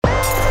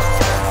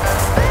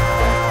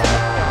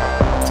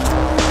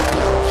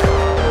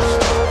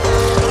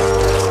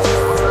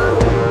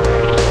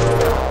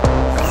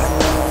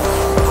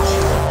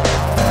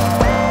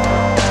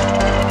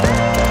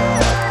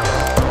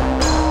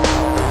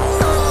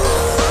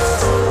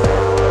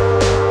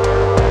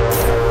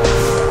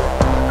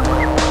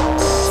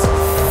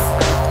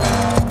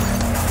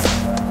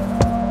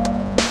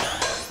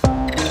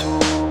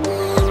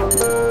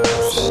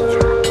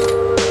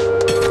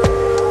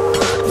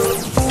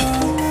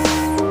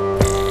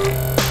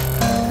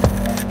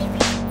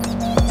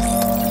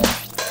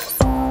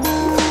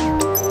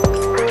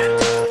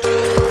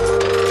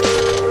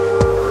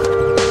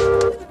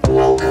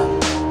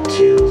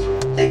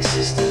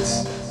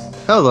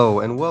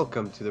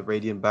welcome to the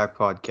Radiant Black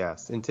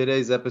Podcast. In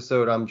today's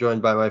episode, I'm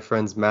joined by my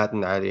friends Matt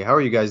and Ali. How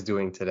are you guys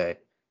doing today?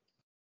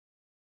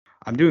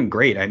 I'm doing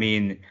great. I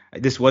mean,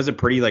 this was a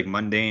pretty like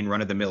mundane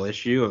run-of-the-mill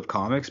issue of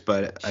comics,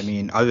 but I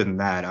mean, other than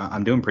that,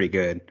 I'm doing pretty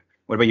good.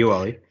 What about you,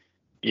 Ollie?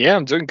 Yeah,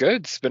 I'm doing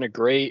good. It's been a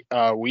great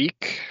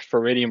week for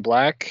Radiant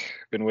Black.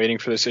 Been waiting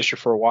for this issue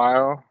for a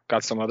while.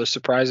 Got some other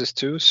surprises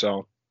too,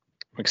 so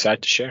I'm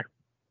excited to share.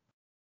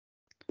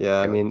 Yeah,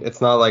 I mean,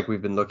 it's not like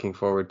we've been looking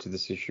forward to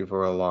this issue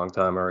for a long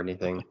time or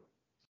anything.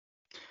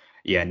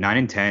 Yeah, 9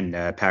 and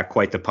 10 pack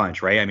quite the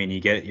punch, right? I mean, you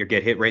get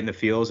hit right in the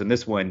feels, and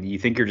this one you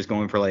think you're just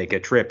going for like a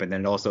trip, and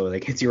then it also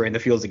like hits you right in the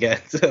feels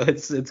again. So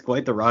it's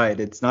quite the ride.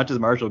 It's not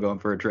just Marshall going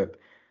for a trip.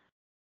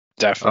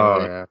 Definitely.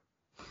 Oh yeah.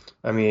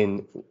 I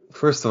mean,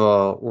 first of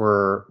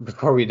all,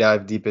 before we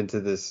dive deep into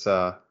this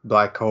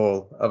black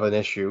hole of an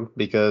issue,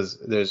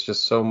 because there's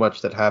just so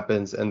much that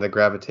happens, and the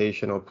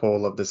gravitational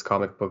pull of this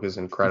comic book is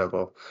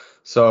incredible.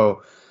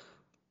 So,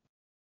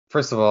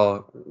 first of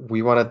all,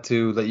 we wanted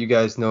to let you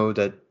guys know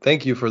that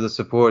thank you for the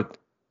support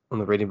on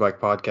the Radiant Black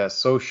Podcast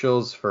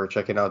socials, for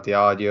checking out the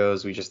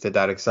audios. We just did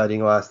that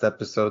exciting last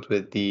episode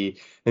with the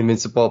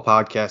Invincible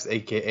Podcast,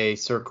 aka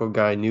Circle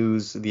Guy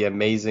News, the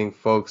amazing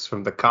folks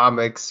from the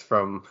comics,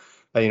 from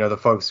the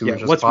folks who were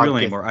just what's real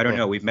anymore? I don't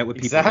know. We've met with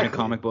people in a Exactly.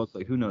 comic book.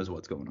 Like, who knows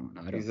what's going on?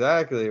 I don't.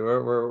 Exactly.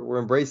 We're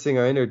embracing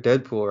our inner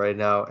Deadpool right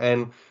now.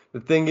 And the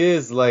thing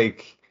is,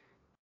 like,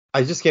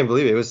 I just can't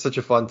believe it. It was such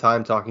a fun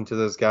time talking to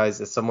those guys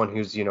as someone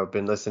who's,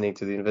 been listening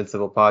to the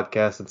Invincible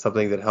podcast, and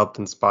something that helped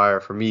inspire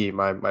for me,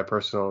 my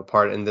personal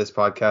part in this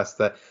podcast,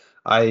 that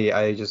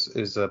I just, it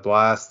was a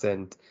blast.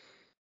 And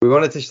we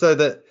wanted to say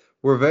that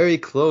we're very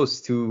close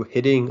to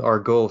hitting our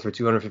goal for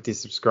 250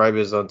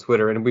 subscribers on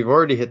Twitter, and we've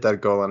already hit that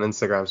goal on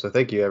Instagram, so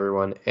thank you,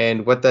 everyone.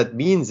 And what that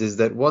means is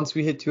that once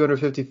we hit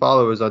 250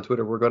 followers on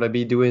Twitter, we're going to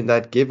be doing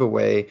that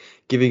giveaway,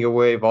 giving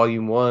away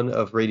Volume 1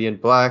 of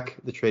Radiant Black,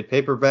 the trade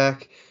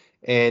paperback.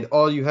 And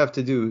all you have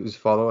to do is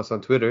follow us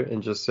on Twitter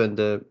and just send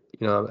a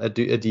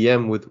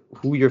DM with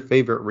who your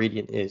favorite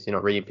Radiant is.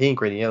 Radiant Pink,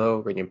 Radiant Yellow,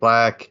 Radiant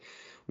Black.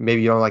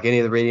 Maybe you don't like any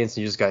of the Radiants, and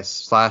you just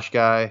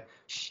 /guy,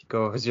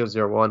 go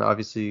 001,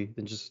 obviously,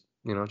 and just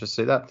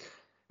say that,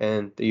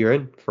 and you're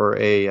in for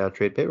a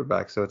trade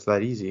paperback. So it's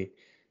that easy.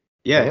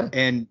 Yeah,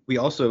 and we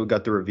also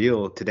got the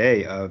reveal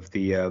today of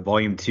the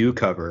Volume 2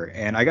 cover,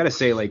 and I gotta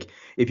say, like,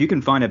 if you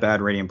can find a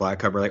bad Radiant Black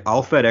cover, like,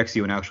 I'll FedEx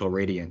you an actual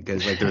Radiant,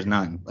 because like there's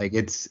none. Like,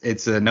 it's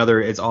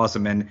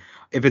awesome, and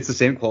if it's the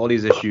same quality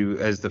as issue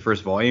as the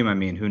first volume, I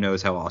mean, who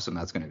knows how awesome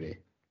that's gonna be.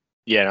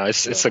 Yeah, no,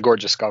 it's a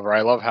gorgeous cover.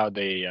 I love how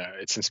they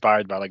it's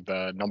inspired by like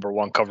the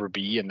 #1 cover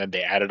B, and then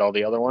they added all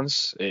the other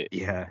ones. It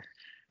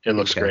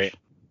looks great.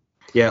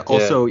 Yeah,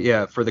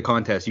 also, for the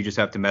contest, you just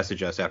have to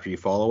message us after you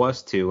follow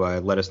us to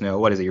let us know,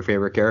 what is it, your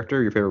favorite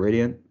character, your favorite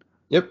Radiant?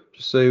 Yep,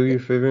 just say who your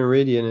favorite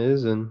Radiant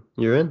is, and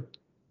you're in.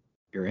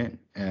 You're in.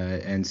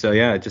 And so,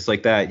 yeah, just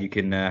like that, you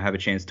can have a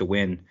chance to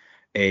win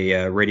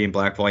a Radiant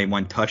Black Volume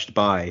 1 touched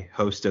by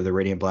host of the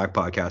Radiant Black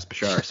podcast,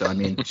 Bashar. So, I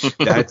mean,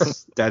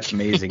 that's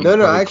amazing.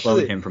 No,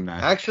 actually, him from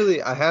that.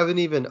 Actually, I haven't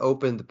even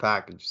opened the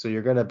package, so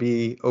you're going to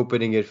be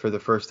opening it for the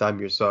first time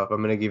yourself. I'm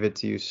going to give it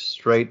to you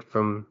straight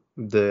from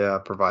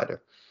the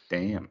provider.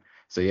 Damn.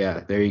 So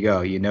yeah, there you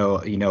go. You know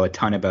a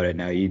ton about it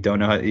now. You don't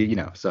know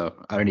how, so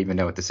I don't even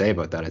know what to say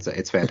about that.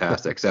 It's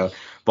fantastic. So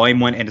Volume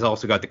 1, and it's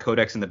also got the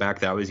codex in the back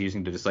that I was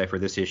using to decipher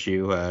this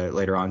issue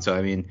later on. So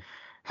I mean,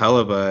 hell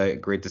of a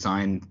great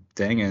design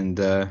thing, and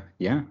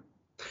yeah.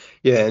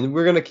 Yeah, and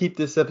we're gonna keep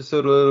this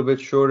episode a little bit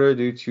shorter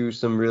due to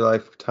some real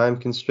life time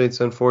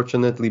constraints,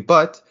 unfortunately.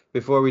 But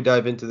before we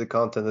dive into the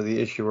content of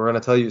the issue, we're gonna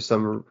tell you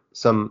some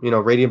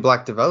Radiant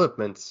Black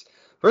developments.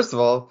 First of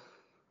all,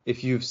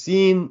 if you've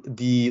seen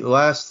the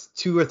last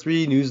 2 or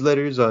 3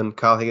 newsletters on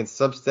Kyle Higgins'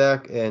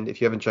 Substack, and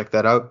if you haven't checked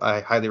that out,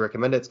 I highly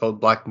recommend it. It's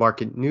called Black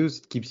Market News.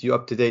 It keeps you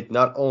up to date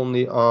not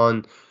only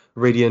on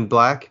Radiant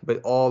Black, but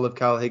all of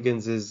Kyle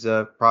Higgins'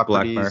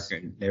 properties. Black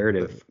Market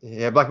Narrative.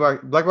 Yeah, Black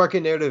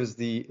Market Narrative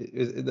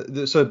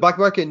so Black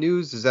Market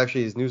News is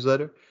actually his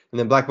newsletter, and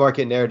then Black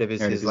Market Narrative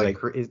is his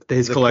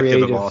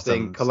collective of awesome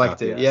thing.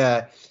 Collective,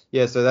 stuff,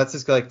 yeah. So that's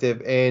his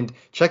collective, and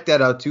check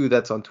that out too.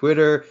 That's on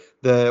Twitter.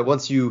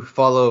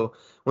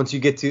 Once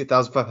you get to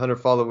 1,500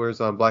 followers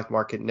on Black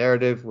Market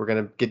Narrative, we're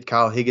going to get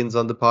Kyle Higgins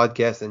on the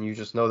podcast, and you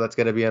just know that's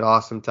going to be an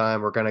awesome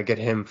time. We're going to get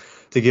him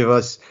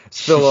to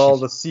spill all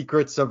the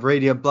secrets of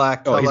Radiant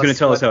Black. He's going to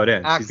tell us how it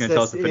ends. He's going to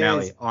tell us the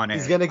finale on air.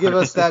 He's going to give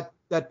us that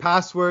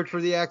password for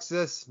the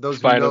access. Those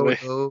Finally.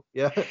 who know.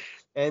 Yeah.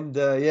 And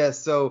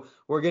so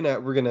we're going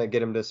to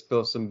get him to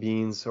spill some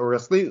beans, or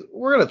at least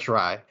we're going to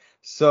try.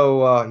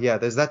 So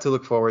there's that to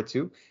look forward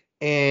to.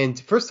 And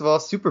first of all,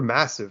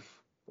 Supermassive.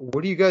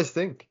 What do you guys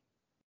think?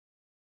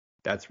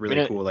 That's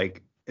really cool.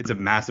 Like, it's a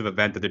massive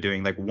event that they're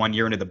doing, like, 1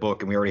 year into the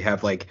book, and we already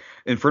have, like,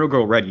 Inferno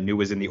Girl Red, you knew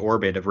was in the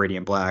orbit of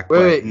Radiant Black.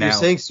 Wait, you're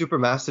saying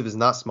Supermassive is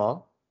not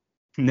small?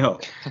 No,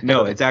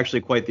 no, it's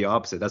actually quite the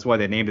opposite. That's why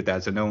they named it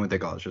that, so no one would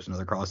think, oh, it's just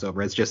another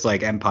crossover. It's just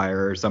like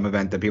Empire or some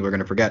event that people are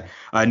gonna forget.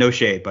 No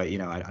shade, but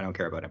I don't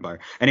care about Empire.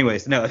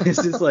 Anyways, no, this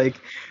is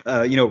like,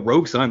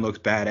 Rogue Sun looks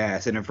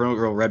badass, and Infernal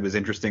Girl Red was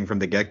interesting from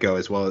the get go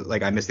as well.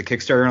 Like I missed the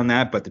Kickstarter on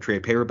that, but the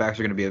trade paperbacks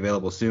are gonna be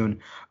available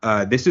soon.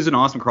 This is an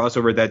awesome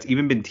crossover that's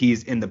even been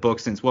teased in the book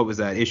since what was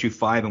that, issue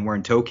 5, and we're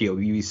in Tokyo.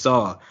 We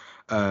saw.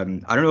 I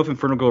don't know if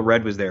Infernal Girl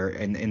Red was there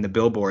in the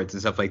billboards and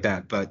stuff like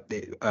that, but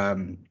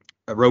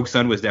Rogue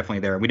Sun was definitely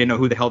there, and we didn't know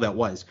who the hell that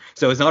was.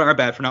 So it's not our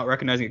bad for not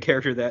recognizing a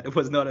character that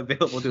was not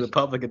available to the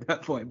public at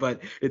that point.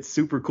 But it's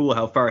super cool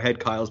how far ahead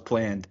Kyle's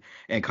planned,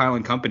 and Kyle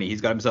and company.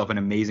 He's got himself an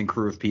amazing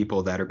crew of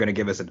people that are going to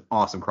give us an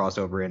awesome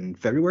crossover in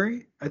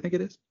February, I think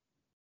it is.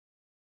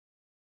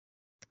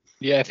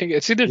 Yeah, I think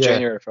it's either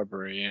January or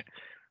February. Yeah.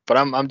 But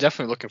I'm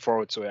definitely looking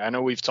forward to it. I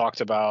know we've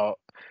talked about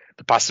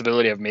the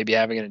possibility of maybe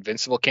having an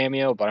Invincible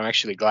cameo, but I'm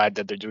actually glad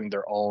that they're doing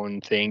their own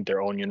thing, their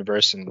own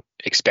universe, and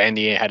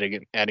expanding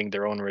it, adding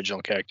their own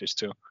original characters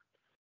too.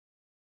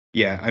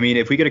 Yeah, I mean,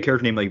 if we get a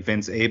character named like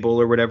Vince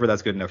Abel or whatever,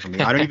 that's good enough for me.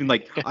 I don't even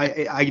like,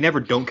 I never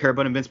don't care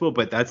about Invincible,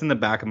 but that's in the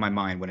back of my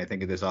mind when I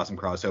think of this awesome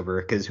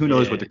crossover, because who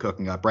knows what they're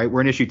cooking up, right?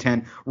 We're in issue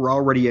 10, we're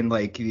already in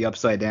like the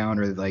Upside Down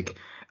or like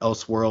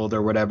Elseworld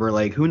or whatever.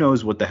 Like, who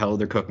knows what the hell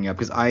they're cooking up?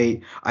 Because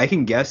I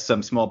can guess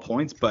some small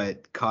points,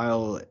 but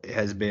Kyle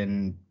has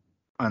been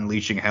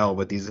unleashing hell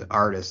with these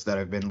artists that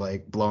have been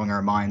like blowing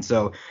our minds.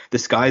 So the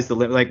sky's the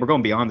limit. Like, we're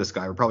going beyond the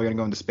sky. We're probably gonna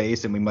go into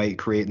space, and we might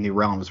create new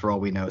realms for all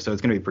we know. So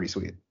it's gonna be pretty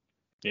sweet.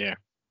 Yeah.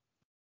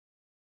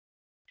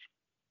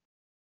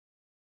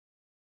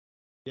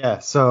 Yeah,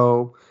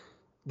 so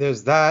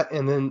there's that,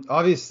 and then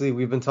obviously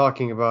we've been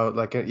talking about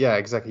like yeah,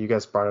 exactly. You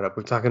guys brought it up.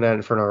 We've been talking about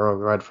Inferno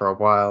Rogue Red for a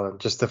while, and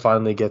just to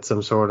finally get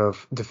some sort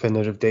of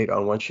definitive date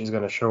on when she's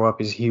gonna show up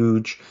is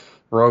huge.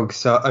 Rogue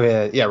Sun, I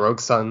mean, yeah, Rogue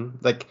Sun.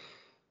 Like,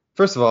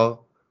 first of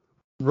all,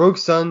 Rogue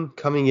Sun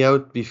coming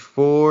out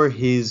before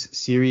his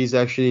series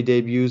actually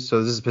debuts,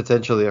 so this is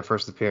potentially a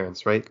first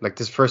appearance, right? Like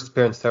this first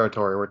appearance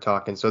territory we're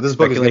talking. So this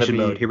book is gonna be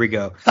mode. Here we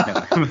go.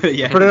 No.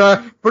 Yeah.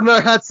 putting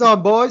our hats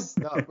on, boys.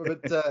 No,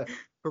 but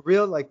for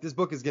real, like this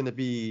book is gonna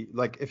be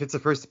like, if it's a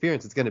first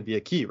appearance, it's gonna be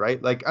a key,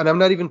 right? Like, and I'm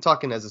not even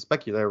talking as a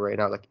speculator right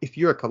now. Like, if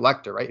you're a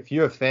collector, right? If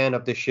you're a fan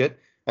of this shit,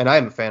 and I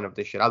am a fan of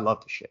this shit, I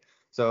love this shit.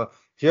 So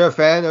if you're a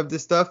fan of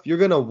this stuff, you're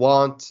gonna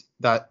want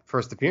that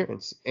first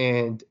appearance,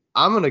 and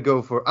I'm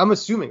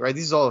assuming, right?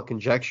 This is all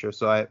conjecture,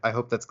 so I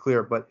hope that's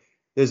clear, but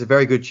there's a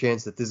very good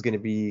chance that this is going to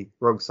be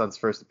Rogue Sun's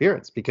first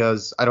appearance,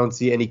 because I don't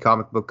see any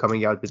comic book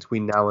coming out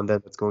between now and then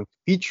that's going to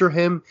feature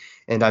him,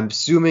 and I'm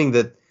assuming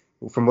that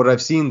from what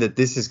I've seen that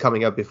this is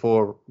coming out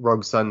before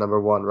Rogue Sun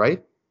 #1,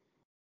 right?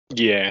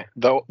 Yeah.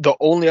 The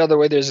only other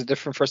way there's a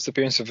different first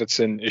appearance if it's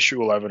in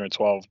issue 11 or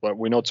 12, but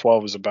we know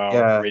 12 is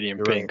about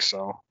Radiant Pink, right.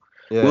 So.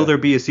 Yeah. Will there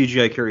be a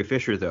CGI Carrie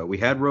Fisher though? We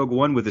had Rogue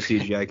One with a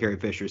CGI Carrie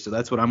Fisher, so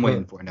that's what I'm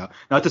waiting for now.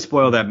 Not to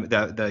spoil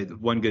that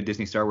one good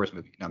Disney Star Wars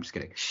movie. No, I'm just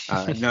kidding.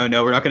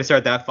 No, we're not gonna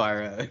start that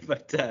fire.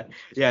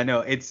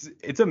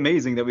 It's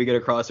amazing that we get a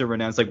crossover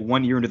now. It's like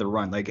 1 year into the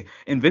run. Like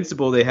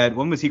Invincible,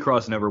 when was he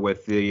crossing over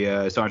with the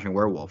Astonishing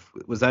Werewolf?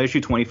 Was that issue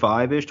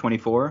 25-ish,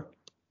 24?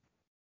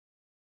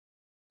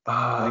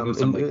 I think it was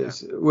something like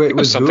that. Wait,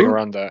 was something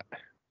around that.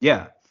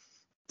 Yeah.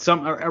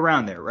 Some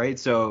around there, right?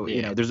 So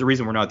there's a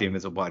reason we're not the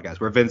Invincible podcast.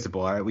 We're Invincible,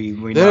 all right? We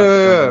Wait,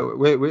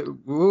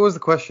 what was the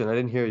question? I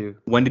didn't hear you.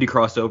 When did he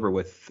cross over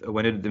with?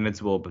 When did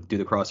Invincible do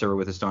the crossover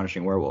with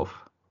Astonishing Werewolf?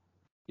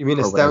 You mean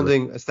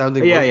Astounding?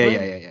 Yeah.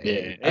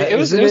 It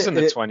was in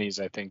the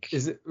 20s, I think.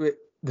 Is it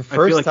the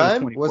first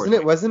time?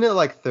 Wasn't it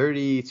like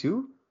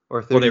 32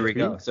 or 33? Well, there we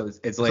go. So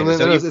it's like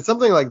it's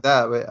something like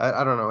that. But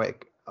I don't know.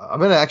 Like, I'm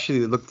gonna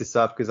actually look this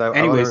up because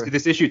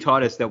this issue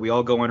taught us that we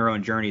all go on our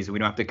own journeys and we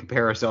don't have to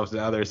compare ourselves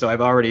to others. So I've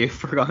already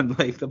forgotten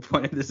like the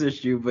point of this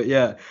issue, but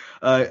yeah,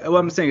 what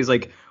I'm saying is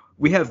like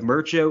we have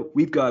merch out,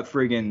 we've got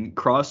friggin'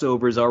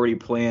 crossovers already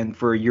planned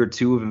for year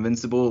 2 of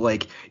Invincible.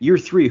 Like year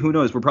 3, who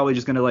knows? We're probably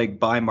just gonna like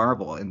buy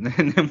Marvel and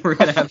then we're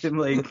gonna have them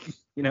like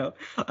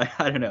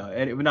I don't know,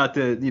 and not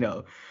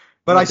to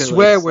But I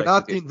swear we're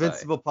not the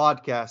Invincible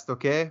podcast,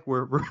 okay?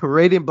 We're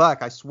Radiant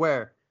Black, I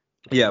swear.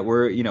 Yeah,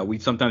 we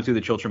sometimes do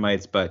the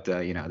Chiltramites, but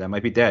that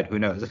might be dead. Who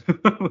knows?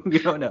 We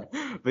don't know.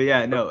 But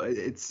yeah, no,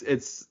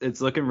 it's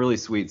looking really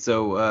sweet.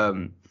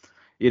 So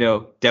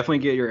definitely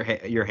get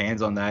your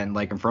hands on that, and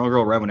like Infernal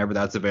Girl Red, whenever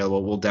that's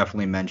available, we'll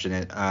definitely mention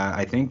it.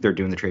 I think they're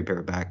doing the trade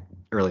paperback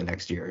early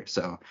next year,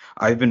 so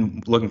I've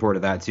been looking forward to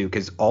that too,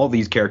 because all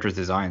these characters'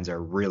 designs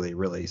are really,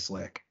 really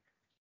slick.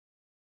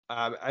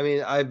 I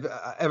mean, I've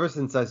ever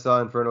since I saw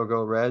Infernal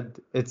Girl Red,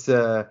 it's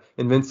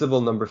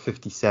Invincible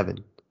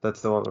 #57.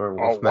 That's the one where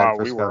Wolfman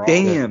first got.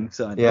 Damn,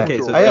 son. Yeah. Okay,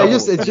 so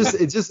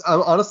it's just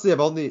honestly,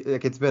 I've only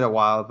like, it's been a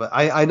while, but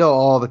I know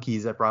all the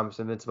keys I promised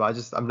Invincible.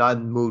 I'm not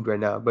in the mood right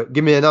now. But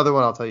give me another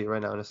one, I'll tell you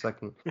right now in a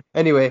second.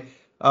 Anyway,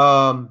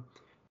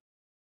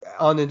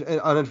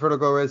 on Inferno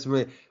Go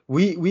resume.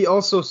 We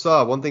also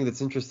saw one thing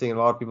that's interesting and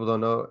a lot of people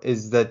don't know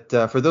is that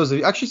for those of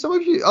you,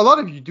 actually a lot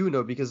of you do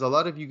know because a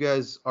lot of you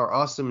guys are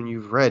awesome and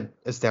you've read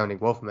Astounding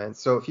Wolfman.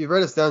 So if you've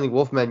read Astounding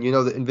Wolfman, you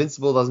know that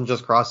Invincible doesn't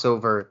just cross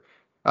over,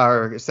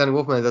 or Astounding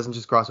Wolfman doesn't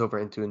just cross over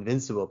into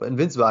Invincible, but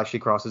Invincible actually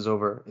crosses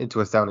over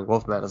into Astounding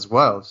Wolfman as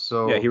well.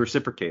 So yeah, he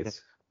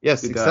reciprocates.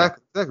 yes,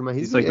 exactly, man.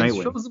 He's like Nightwing.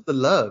 He shows up the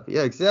love.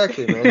 Yeah,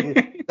 exactly, man.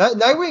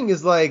 Nightwing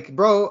is like,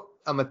 bro,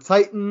 I'm a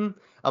Titan.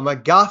 I'm a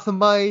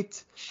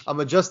Gothamite. I'm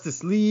a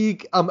Justice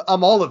League. I'm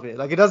all of it.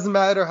 Like, it doesn't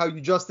matter how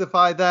you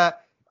justify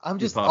that. I'm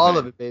just all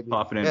of it, baby.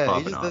 Popping in, yeah,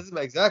 popping he just off. doesn't,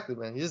 exactly,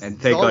 man.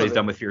 And thank God he's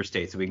done with Fear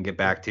State, so we can get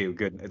back to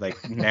good,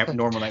 like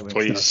normal Nightwing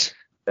Please. stuff.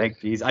 Thank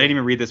jeez. I didn't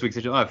even read this week's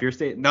issue. Oh, Fear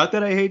State. Not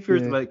that I hate Fear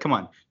State, but come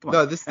on.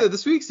 No,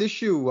 this week's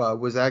issue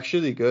was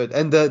actually good.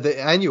 And the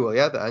annual,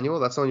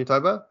 that's the one you're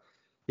talking about?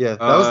 Yeah,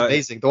 that was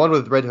amazing. The one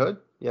with Red Hood.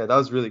 Yeah, that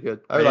was really good.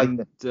 I liked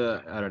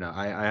it. I don't know.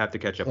 I have to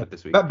catch up with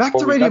this week. Back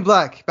to Radiant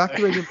Black.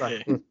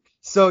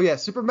 So yeah,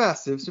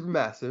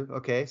 Supermassive.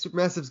 Okay,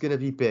 Supermassive's gonna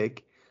be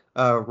big.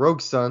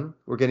 Rogue Sun,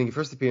 we're getting a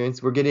first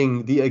appearance. We're getting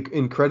We're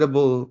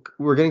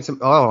getting some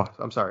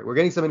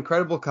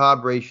incredible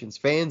collaborations.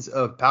 Fans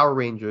of Power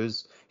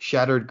Rangers,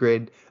 Shattered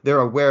Grid, they're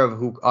aware of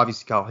who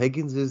obviously Kyle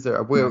Higgins is. They're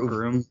aware of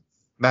who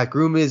Matt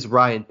Groom is,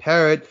 Ryan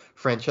Parrott,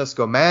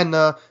 Francesco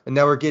Manna, and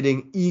now we're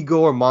getting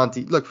Igor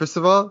Monti. Look, first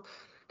of all,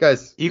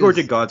 guys, Igor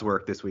did God's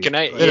work this week. Can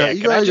I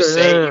just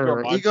say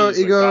Igor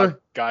Monti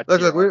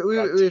Look,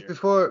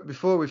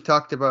 before we've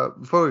talked about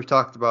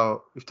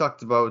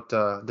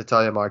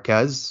Natalia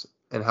Marquez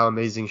and how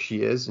amazing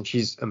she is, and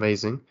she's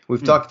amazing.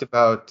 We've talked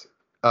about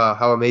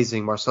how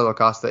amazing Marcelo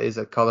Costa is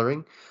at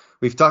coloring.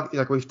 We've talked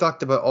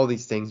about all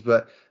these things,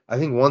 but I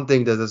think one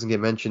thing that doesn't get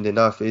mentioned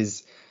enough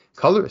is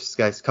colorists,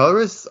 guys.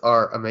 Colorists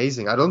are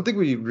amazing. I don't think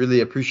we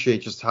really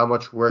appreciate just how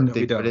much work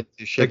they put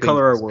into shaping. They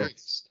color our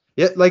works.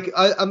 Yeah, like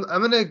I'm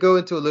gonna go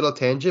into a little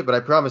tangent, but I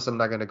promise I'm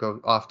not gonna go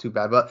off too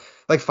bad. But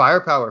like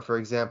Firepower, for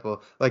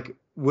example, like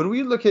when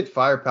we look at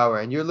Firepower,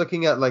 and you're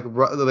looking at like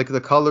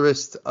the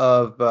colorist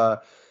of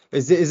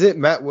is it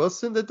Matt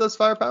Wilson that does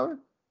Firepower?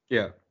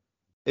 Yeah.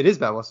 It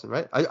is Matt Wilson,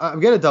 right? I'm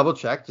gonna double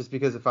check just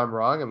because if I'm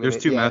wrong, there's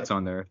two Matts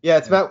on there. Yeah,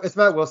 it's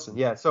Matt Wilson.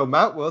 Yeah, so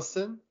Matt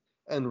Wilson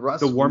and Russ.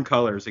 The warm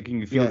colors, like you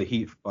can feel the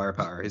heat of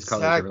Firepower. His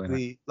colors are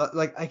really nice.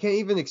 Like I can't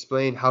even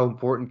explain how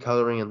important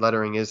coloring and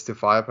lettering is to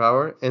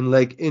Firepower. And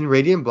like in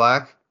Radiant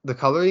Black, the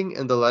coloring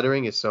and the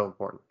lettering is so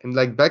important. And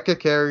like Becca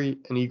Carey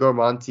and Igor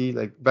Monti,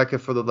 like Becca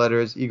for the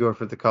letters, Igor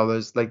for the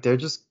colors, like they're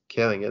just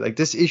killing it. Like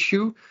this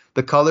issue,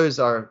 the colors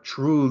are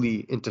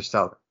truly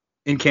interstellar.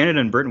 In Canada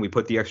and Britain, we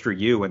put the extra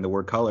U in the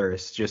word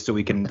colorist just so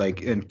we can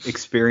like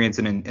experience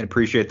and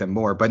appreciate them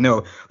more. But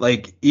no,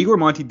 like Igor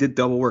Monti did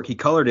double work. He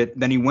colored it,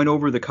 then he went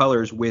over the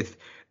colors with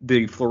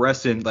the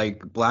fluorescent like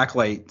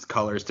blacklight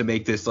colors to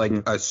make this like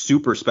a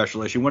super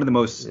special issue, one of the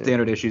most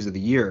standard issues of the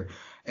year.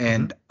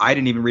 And I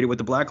didn't even read it with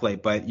the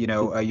blacklight, but you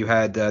know, you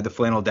had the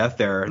Flannel Death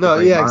there. No,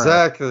 yeah, Mara,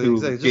 exactly.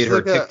 Who Just gave her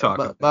look at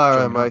TikTok.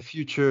 Mara, my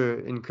future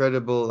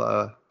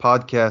incredible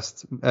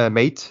podcast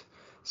mate.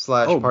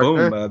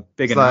 /partner. Boom!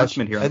 Big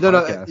announcement here on the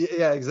podcast.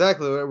 Yeah,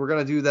 exactly. We're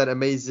gonna do that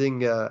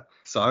amazing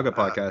Saga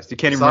podcast. You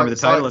can't even remember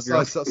the title of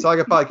your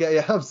Saga podcast.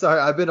 Yeah, I'm sorry.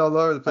 I've been all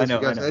over the place. I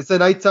know. It's a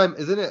nighttime,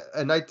 isn't it?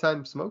 A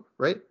nighttime smoke,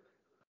 right?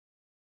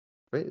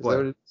 Right? Is that what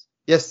it is?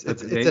 Yes,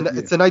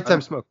 it's a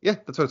nighttime smoke. Yeah,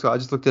 that's what it's called. I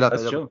just looked it up.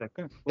 That's chill.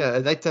 Yeah,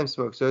 a nighttime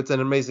smoke. So it's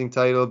an amazing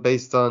title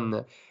based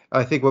on,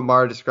 I think what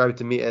Mara described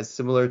to me as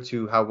similar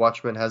to how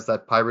Watchmen has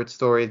that pirate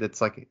story that's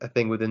like a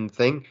thing within the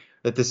thing.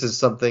 That this is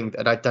something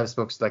a nighttime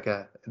smoke's like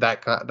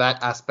that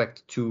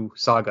aspect to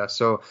Saga.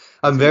 So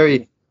I'm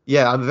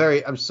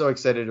so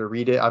excited to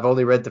read it. I've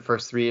only read the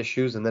first 3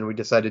 issues, and then we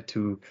decided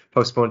to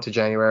postpone to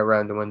January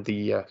around when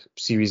the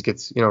series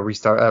gets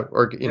restart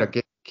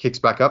kicks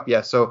back up.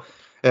 Yeah, so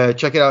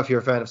check it out if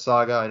you're a fan of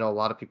Saga. I know a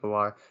lot of people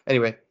are.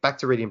 Anyway, back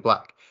to Radiant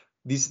Black.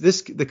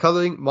 The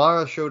coloring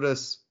Mara showed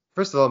us.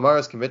 First of all,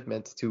 Mara's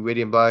commitment to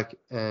Radiant Black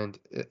and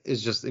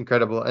is just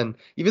incredible. And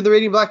even the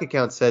Radiant Black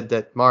account said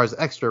that Mara's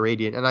extra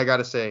radiant. And I got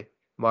to say,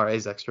 Mara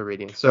is extra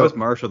radiant. So it was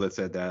Marshall that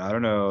said that. I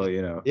don't know,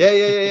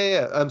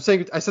 Yeah. I'm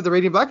saying, I said the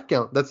Radiant Black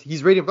account.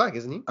 He's Radiant Black,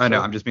 isn't he? I know,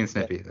 I'm just being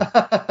snippy.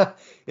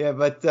 Yeah,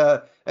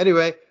 but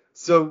anyway,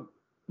 so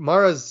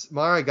Mara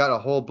got a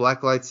whole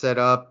blacklight set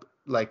up.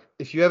 Like,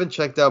 if you haven't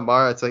checked out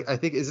Mara, it's like, I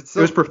think, is it still?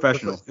 It was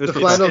professional. It's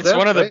one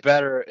of the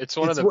better. It's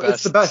one of the best.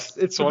 It's the best.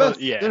 It's the best.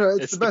 Yeah,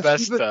 it's the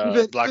best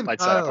blacklight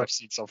setup I've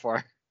seen so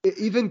far.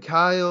 Even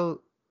Kyle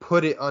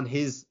put it on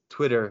his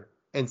Twitter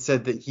and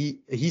said that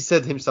he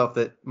said himself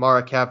that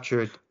Mara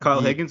captured Kyle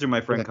Higgins or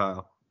my friend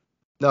Kyle.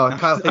 No,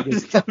 Kyle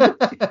Higgins.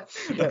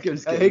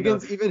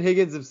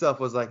 Higgins himself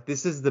was like,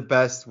 this is the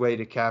best way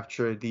to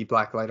capture the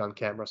blacklight on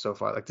camera so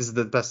far. Like, this is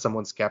the best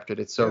someone's captured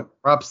it. So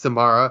props to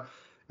Mara.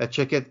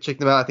 Check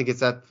them out. I think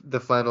it's at the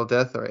Flannel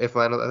Death or a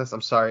Flannel Death.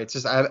 I'm sorry. It's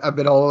just I've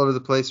been all over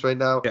the place right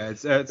now. Yeah,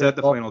 it's at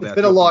the Flannel Death. It's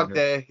been a long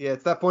day. Yeah,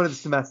 it's that point of the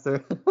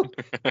semester.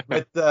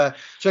 But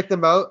check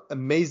them out.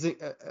 Amazing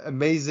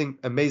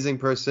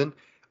person.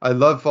 I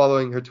love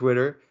following her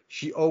Twitter.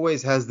 She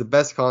always has the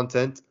best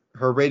content.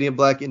 her Radiant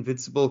Black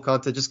Invincible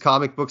content, just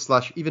comic book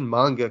 / even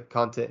manga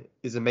content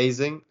is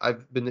amazing.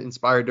 I've been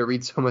inspired to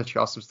read so much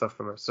awesome stuff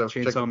from her. So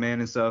Chainsaw Man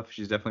and stuff.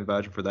 She's definitely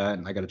vouching for that,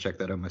 and I got to check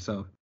that out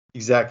myself.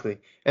 Exactly.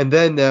 And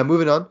then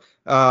moving on,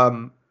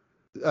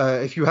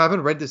 if you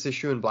haven't read this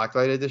issue in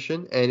Blacklight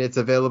Edition and it's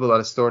available at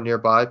a store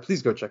nearby,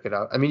 please go check it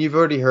out. I mean, you've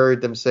already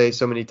heard them say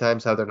so many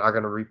times how they're not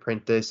going to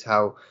reprint this,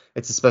 how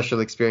it's a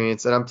special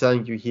experience. And I'm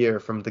telling you here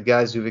from the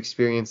guys who've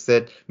experienced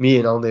it, me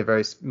in only a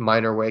very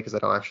minor way because I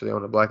don't actually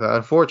own a Blacklight,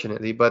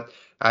 unfortunately. But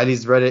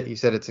Ali's read it. He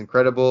said it's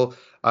incredible.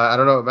 I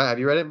don't know, Matt, have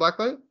you read it in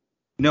Blacklight?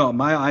 No,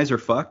 my eyes are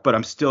fucked, but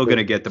I'm still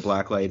gonna get the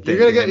blacklight thing.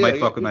 It might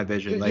fuck with my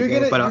vision, but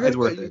it's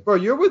worth it. Bro,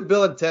 you're with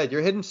Bill and Ted.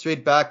 You're heading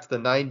straight back to the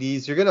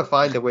 90s. You're gonna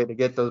find a way to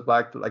get those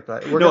black like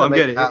that. No, I'm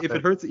getting it. If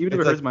it hurts, even if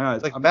it hurts my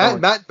eyes, like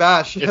Matt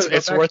Bash.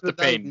 It's worth the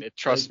pain.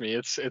 Trust me,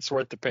 it's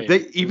worth the pain.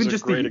 Even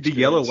just the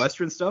yellow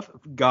Western stuff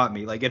got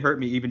me. Like it hurt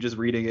me even just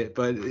reading it,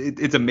 but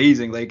it's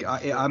amazing. Like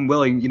I'm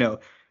willing,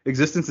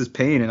 existence is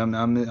pain, and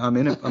I'm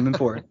in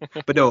for it.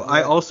 But no,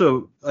 I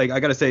also I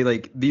gotta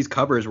say these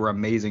covers were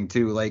amazing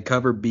too. Like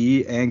cover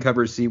B and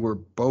cover C were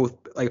both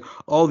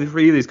all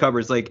three of these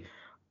covers.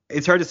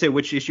 It's hard to say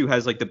which issue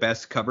has the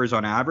best covers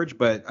on average,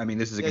 but I mean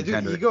this is a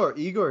contender. Dude,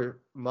 Igor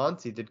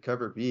Monti did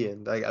cover B,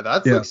 and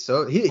that's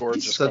so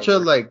he's such a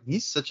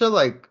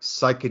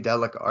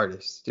psychedelic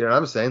artist. You know what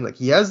I'm saying?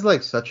 He has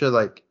such a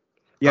amazing.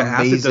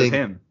 Acid does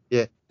him.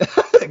 Yeah,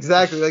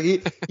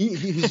 exactly.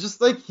 He's just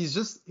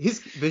his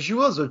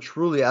visuals are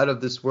truly out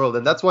of this world,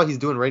 and that's why he's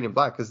doing Radiant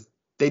Black, because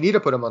they need to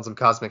put him on some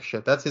cosmic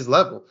shit. That's his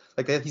level.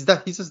 He's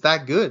just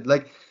that good.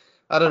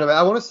 I don't know, man.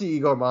 I want to see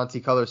Igor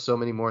Monti color so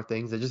many more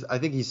things. I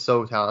think he's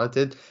so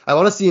talented. I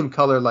want to see him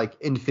color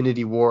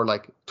Infinity War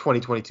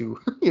 2022.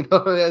 He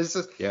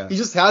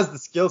just has the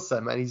skill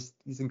set, man. He's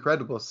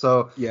incredible.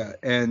 So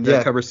and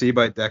cover C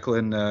by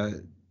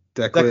Declan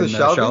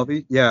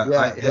Shalvey.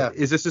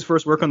 Is this his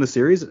first work on the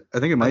series? I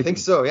think it might. I think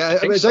so. Yeah,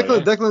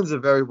 Declan's a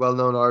very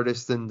well-known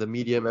artist in the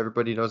medium.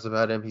 Everybody knows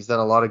about him. He's done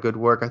a lot of good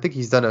work. I think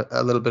he's done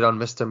a little bit on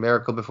Mr.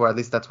 Miracle before. At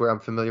least that's where I'm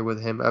familiar with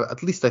him.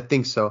 At least I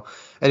think so.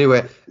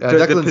 Anyway,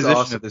 Declan's the position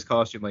awesome. Of this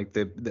costume,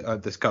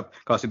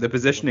 costume, the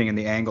positioning and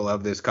the angle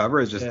of this cover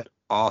is just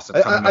awesome.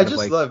 I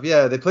just love.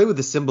 Yeah, they play with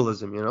the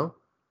symbolism.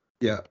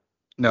 Yeah.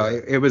 No,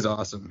 it was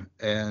awesome,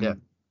 and.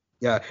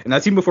 Yeah, and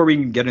that's even before we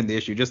can get into the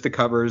issue, just the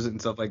covers and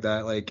stuff like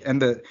that,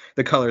 and the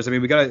colors. I mean,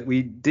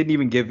 we didn't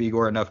even give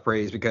Igor enough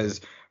praise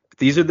because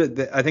these are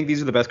I think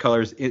these are the best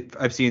colors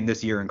I've seen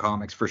this year in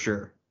comics for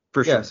sure.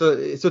 For sure. Yeah. So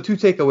two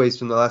takeaways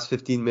from the last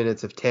 15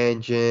 minutes of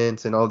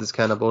tangents and all this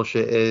kind of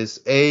bullshit is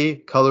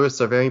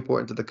colorists are very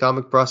important to the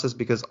comic process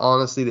because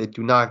honestly they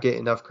do not get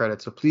enough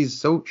credit. So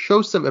please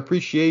show some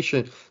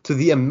appreciation to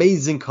the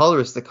amazing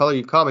colorists that color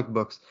your comic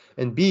books.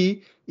 And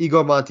B,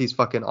 Igor Monti is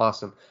fucking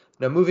awesome.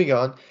 Now, moving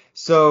on.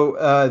 So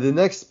the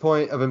next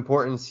point of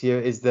importance here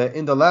is that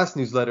in the last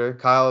newsletter,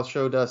 Kyle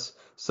showed us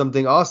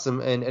something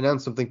awesome and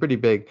announced something pretty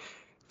big.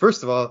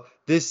 First of all,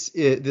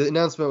 the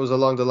announcement was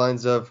along the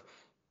lines of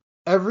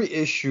every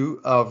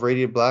issue of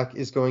Radiant Black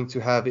is going to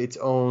have its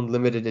own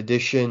limited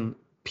edition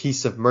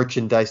piece of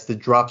merchandise that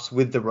drops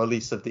with the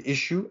release of the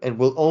issue and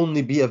will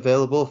only be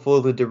available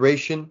for the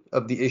duration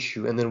of the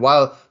issue. And then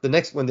when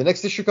the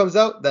next issue comes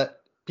out, that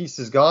piece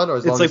is gone, or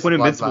as long as when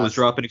Invincible was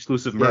dropping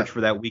exclusive merch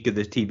for that week of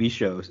the TV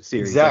show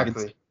series.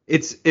 Exactly.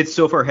 It's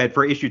so far ahead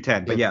for issue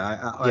 10, but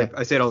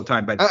I say it all the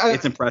time, but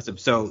it's impressive.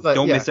 So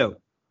don't miss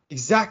out.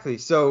 Exactly.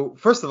 So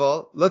first of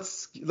all,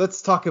 let's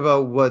talk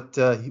about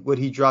what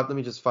he dropped. Let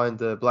me just find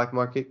the black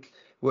market.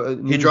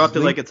 He dropped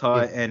it like it's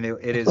hot, and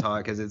it is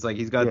hot because it's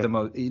he's got the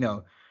most,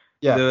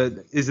 Yeah.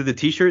 Is it the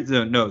T-shirts?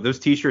 No, those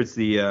T-shirts.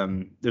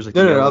 There's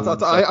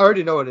I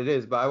already know what it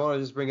is, but I want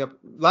to just bring up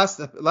last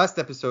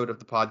episode of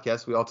the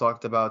podcast. We all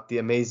talked about the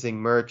amazing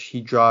merch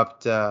he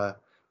dropped, the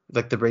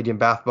Radiant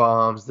Bath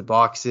Bombs, the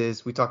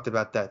boxes. We talked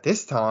about that.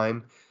 This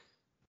time,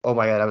 oh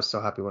my god, I was so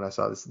happy when I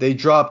saw this. They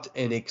dropped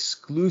an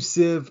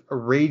exclusive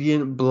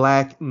Radiant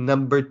Black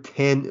number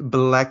 10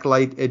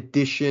 Blacklight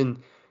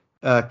edition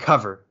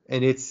cover.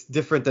 And it's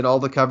different than all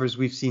the covers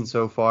we've seen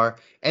so far.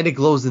 And it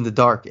glows in the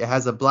dark. It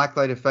has a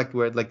blacklight effect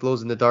where it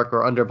glows in the dark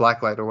or under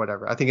blacklight or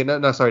whatever. I think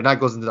not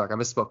glows in the dark. I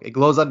misspoke. It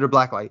glows under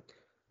blacklight,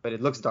 but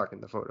it looks dark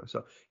in the photo.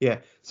 So yeah.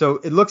 So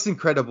it looks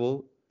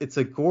incredible. It's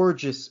a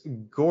gorgeous,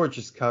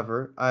 gorgeous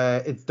cover.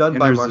 It's done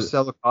by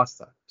Marcelo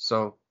Costa.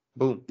 So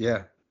boom.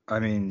 Yeah. I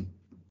mean,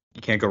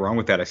 you can't go wrong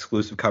with that.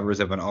 Exclusive covers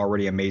of an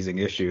already amazing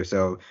issue.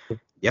 So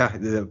yeah,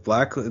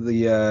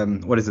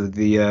 what is it?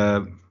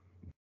 The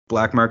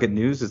Black Market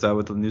News, is that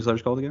what the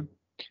newsletter's called again?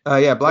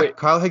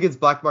 Kyle Higgins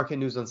Black Market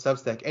News on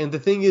Substack. And the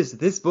thing is,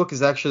 this book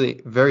is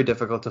actually very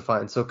difficult to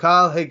find. So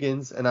Kyle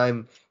Higgins, and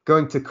I'm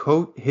going to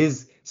quote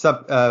his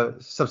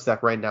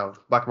Substack right now,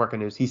 Black Market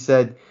News. He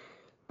said,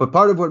 but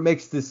part of what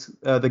makes this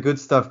the good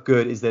stuff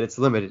good is that it's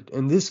limited.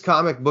 And this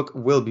comic book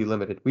will be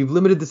limited. We've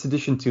limited this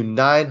edition to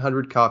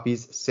 900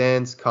 copies,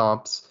 sans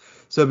comps.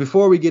 So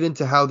before we get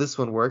into how this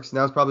one works,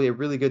 now is probably a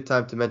really good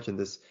time to mention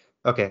this.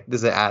 Okay,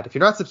 there's an ad. If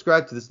you're not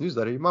subscribed to this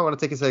newsletter, you might want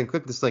to take a second and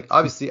click this link.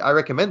 Obviously, I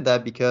recommend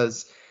that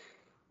because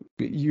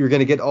you're going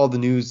to get all the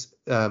news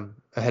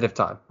ahead of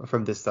time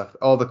from this stuff,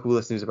 all the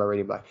coolest news about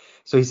Radiant Black.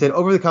 So he said,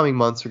 over the coming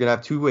months, we're going to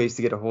have 2 ways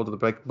to get a hold of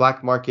the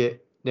Black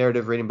Market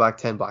Narrative Radiant Black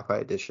 10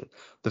 Blacklight Edition.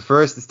 The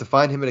first is to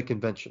find him at a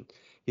convention.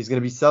 He's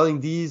going to be selling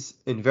these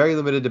in very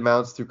limited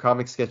amounts through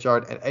comic sketch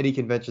art at any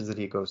conventions that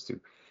he goes to.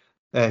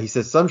 He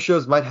says some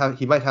shows might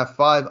have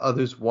 5,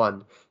 others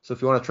 1. So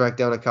if you want to track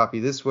down a copy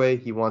this way,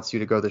 he wants you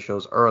to go to the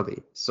shows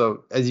early.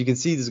 So as you can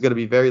see, this is going to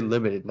be very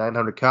limited,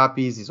 900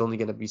 copies. He's only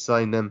going to be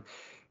selling them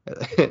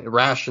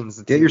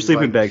rations. Get your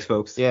sleeping bags,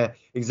 folks. Yeah,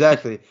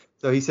 exactly.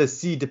 So he says,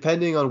 see,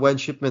 depending on when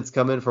shipments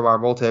come in from our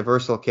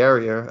multiversal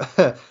carrier,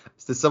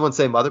 did someone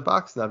say mother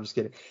box? No, I'm just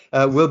kidding.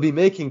 We'll be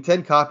making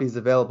 10 copies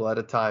available at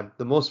a time,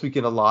 the most we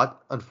can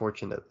allot,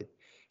 unfortunately.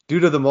 Due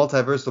to the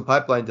multiversal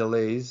pipeline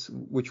delays,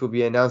 which will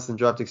be announced and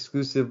dropped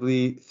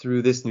exclusively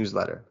through this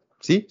newsletter.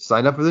 See,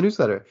 sign up for the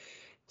newsletter.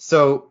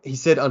 So he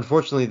said,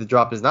 unfortunately, the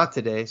drop is not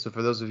today. So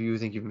for those of you who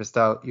think you've missed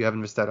out, you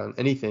haven't missed out on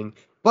anything.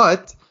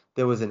 But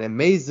there was an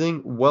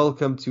amazing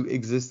Welcome to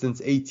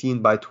Existence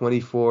 18 by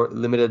 24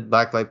 limited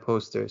blacklight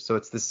poster. So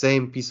it's the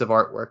same piece of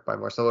artwork by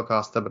Marcelo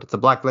Costa, but it's a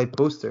blacklight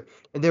poster.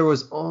 And there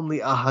was only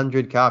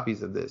 100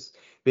 copies of this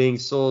being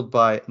sold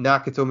by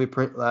Nakatomi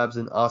Print Labs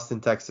in Austin,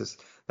 Texas.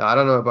 Now, I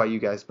don't know about you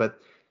guys, but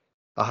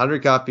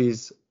 100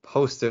 copies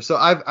poster. So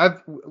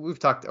we've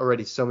talked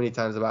already so many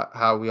times about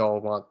how we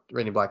all want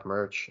Radiant Black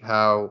merch,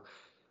 how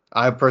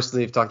I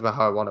personally have talked about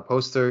how I want a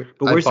poster.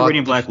 But where's the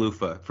Radiant Black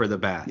loofah for the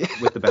bath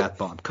with the bath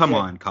bomb? Come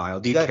on,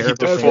 Kyle. Do you care?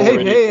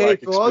 Hey,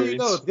 for all you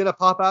know, it's gonna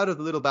pop out of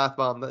the little bath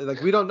bomb.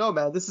 Like, we don't know,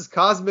 man. This is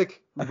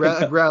cosmic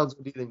grounds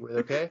we're dealing with.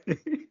 Okay,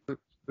 we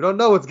don't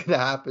know what's gonna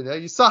happen.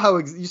 You saw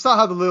how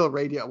the little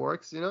radiant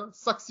works. It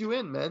sucks you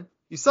in, man.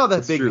 You saw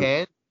that big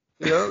hand.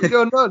 You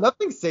don't know.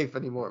 Nothing's safe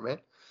anymore, man.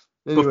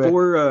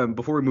 Anyway.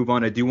 Before we move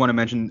on, I do want to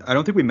mention. I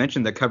don't think we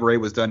mentioned that cover A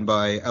was done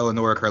by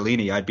Eleonora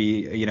Carlini. I'd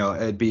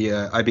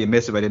be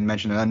amiss if I didn't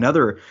mention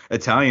another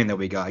Italian that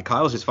we got.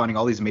 Kyle's just finding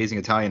all these amazing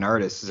Italian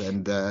artists,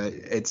 and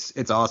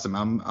it's awesome.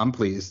 I'm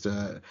pleased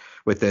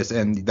with this,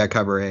 and that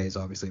cover A is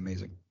obviously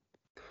amazing.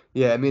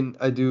 Yeah, I mean,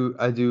 I do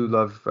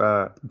love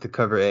the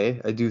cover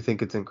A. I do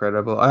think it's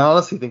incredible. I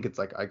honestly think it's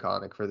like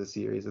iconic for the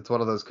series. It's one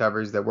of those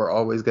covers that we're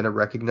always going to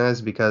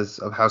recognize because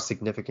of how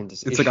significant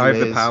this issue is. It's like Eye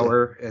of the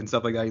Power and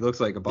stuff like that. He looks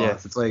like a boss. Yeah.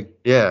 It's like,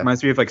 yeah,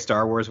 reminds me of like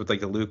Star Wars with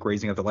like the Luke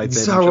raising up the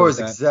lightsaber. Star Wars,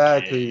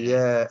 exactly.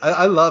 Yeah,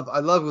 I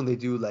love when they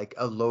do like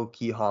a low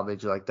key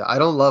homage like that. I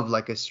don't love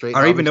like a straight.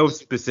 I don't even know it's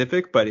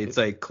specific, but it's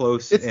like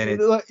close. It's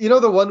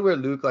the one where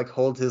Luke like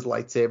holds his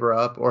lightsaber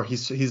up, or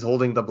he's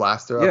holding the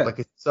blaster up. Yeah.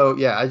 Like, so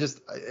yeah,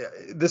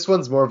 this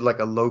one's more of like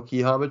a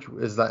low-key homage.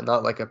 Is that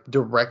not like a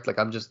direct, like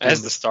I'm just... It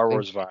has the Star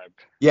Wars vibe.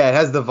 Yeah, it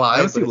has the vibe. I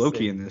don't see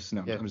Loki in this.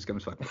 No, yeah. I'm just going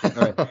to fuck.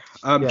 All right.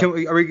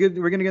 Yeah. Are we good?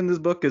 We're going to get in this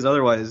book? Because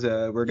otherwise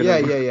we're going to...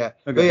 Yeah.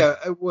 Okay. But yeah,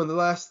 when the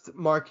last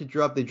market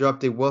dropped, they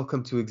dropped a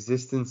Welcome to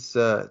Existence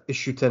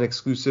issue 10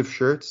 exclusive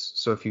shirts.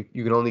 So if you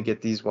can only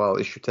get these while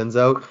issue 10's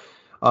out.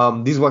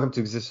 These Welcome to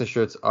Existence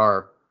shirts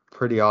are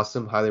pretty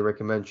awesome. Highly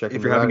recommend checking them out.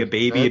 If you're having a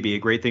baby, it'd be a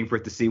great thing for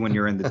it to see when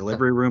you're in the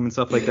delivery room and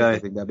stuff like that. I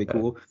think that'd be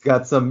cool. It's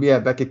got some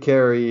Beckett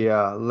Carey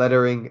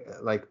lettering,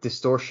 like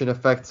distortion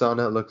effects on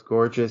it. Looks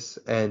gorgeous.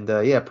 And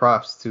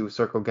props to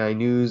Circle Guy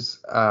News,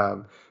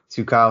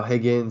 to Kyle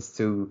Higgins,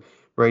 to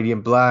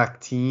Radiant Black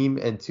team,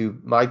 and to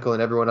Michael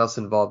and everyone else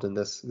involved in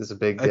this. This is a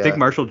big... I think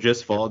Marshall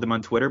just followed him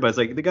on Twitter, but it's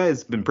like the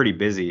guy's been pretty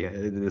busy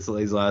these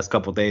last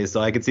couple of days, so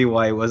I can see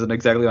why he wasn't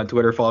exactly on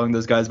Twitter following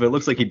those guys, but it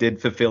looks like he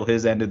did fulfill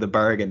his end of the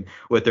bargain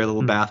with their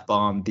little bath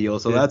bomb deal,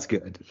 so that's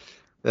good.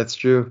 That's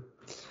true.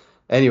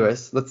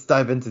 Anyways, let's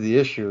dive into the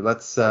issue.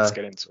 Let's get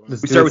into it.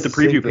 We start with the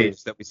preview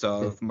page that we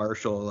saw of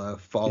Marshall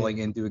falling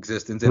into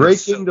existence.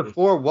 Breaking the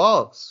 4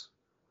 walls.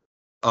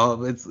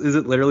 Oh, is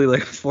it literally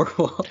like 4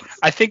 walls?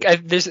 I think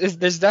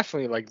there's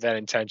definitely like that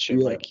intention.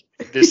 Yeah. Like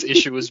this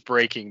issue is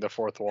breaking the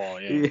 4th wall.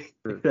 Yeah.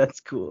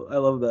 That's cool. I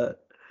love that.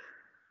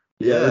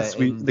 Yeah, that's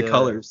sweet. And the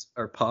colors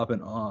are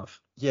popping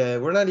off. Yeah,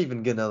 we're not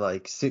even gonna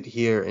like sit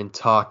here and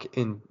talk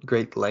in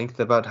great length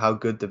about how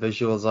good the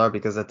visuals are,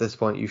 because at this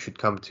point you should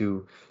come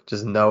to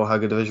just know how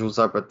good the visuals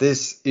are. But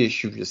this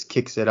issue just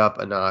kicks it up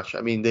a notch.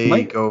 I mean,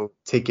 they go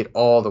take it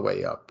all the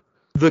way up.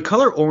 The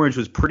color orange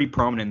was pretty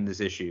prominent in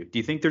this issue. Do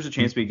you think there's a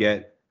chance we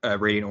get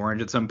Radiant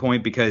Orange at some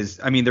point? Because,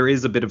 I mean, there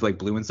is a bit of like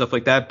blue and stuff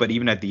like that, but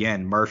even at the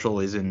end, Marshall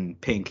is in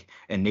pink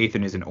and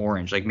Nathan is in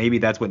orange. Like maybe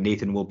that's what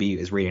Nathan will be,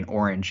 is Radiant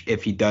Orange,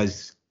 if he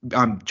does.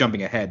 I'm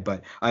jumping ahead,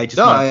 but I just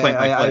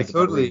I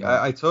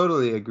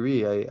totally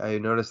agree. I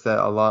noticed that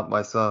a lot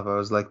myself. I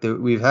was like,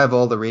 we have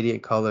all the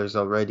Radiant colors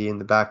already in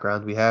the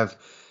background. We have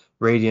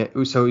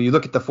Radiant. So you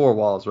look at the 4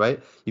 walls,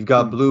 right? You've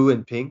got blue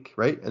and pink,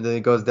 right? And then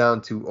it goes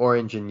down to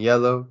orange and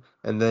yellow.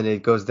 And then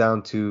it goes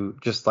down to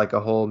just like a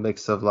whole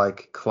mix of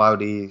like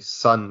cloudy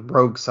sun,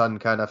 rogue sun,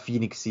 kind of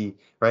phoenixy,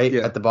 right?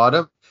 Yeah. At the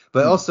bottom.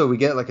 But also we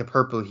get like a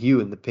purple hue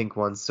in the pink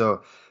one.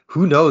 So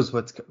who knows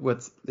what's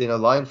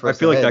lying for I us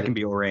feel like that ahead. can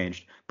be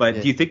arranged. But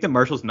Yeah. do you think that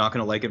Marshall's not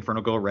going to like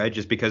Infernal Girl Red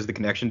just because of the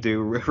connection to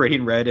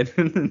Radiant Red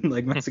and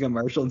like messing up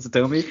Marshall and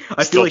Satomi?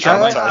 I Still feel like that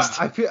might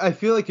traumatized. I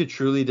feel like it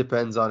truly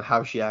depends on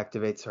how she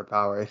activates her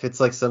power. If it's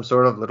like some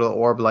sort of little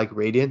orb like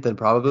Radiant, then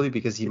probably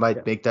because he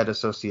might make that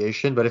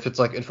association. But if it's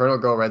like Infernal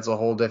Girl Red's a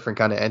whole different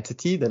kind of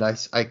entity, then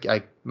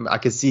I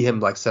could see him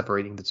like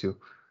separating the two.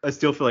 I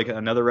still feel like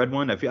another red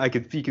one. You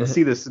can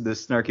see this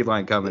snarky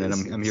line coming, and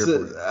I'm here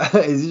for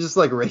it. Is he just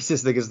like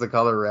racist against the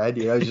color red?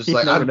 He's just You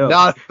like, never I'm know.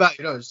 not about,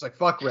 just like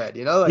fuck red,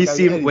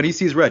 like When he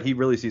sees red, he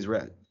really sees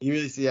red. he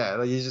really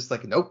like he's just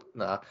like, nope,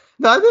 nah.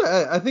 No,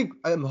 I think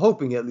I'm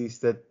hoping at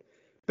least that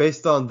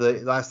based on the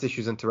last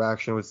issue's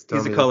interaction with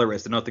He's a Satomi,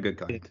 colorist, and not the good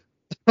kind.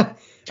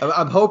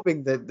 I'm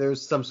hoping that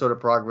there's some sort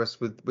of progress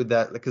with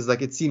that, because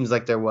like it seems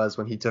like there was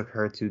when he took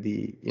her to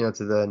the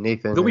to the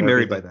Nathan. They'll be and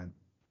married by everything.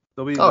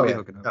 then. They'll Oh be yeah.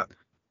 hooking up. Yeah.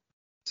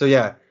 So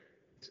yeah,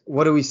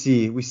 what do we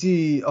see? We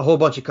see a whole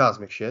bunch of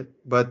cosmic shit,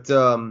 but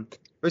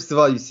first of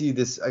all, you see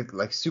this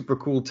like super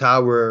cool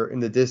tower in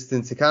the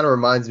distance. It kind of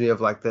reminds me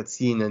of like that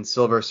scene in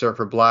Silver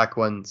Surfer Black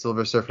when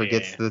Silver Surfer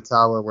gets Yeah. to the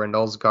tower where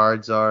Null's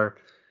guards are.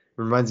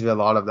 It reminds me a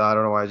lot of that. I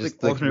don't know why. I It's just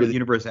like like alternate really.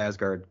 universe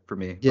Asgard for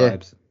me. Yeah.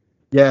 Vibes.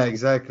 Yeah,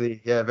 exactly.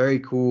 Yeah, very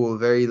cool,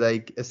 very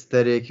like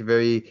aesthetic,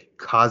 very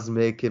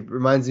cosmic. It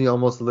reminds me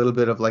almost a little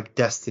bit of like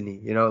Destiny,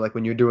 like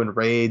when you're doing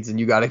raids and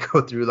you got to go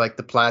through like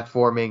the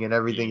platforming and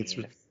everything. It's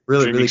Yeah.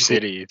 really, Dreaming really cool.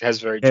 City. It has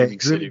very Yeah, Dreaming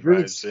City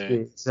Dreaming vibes. City, Yeah.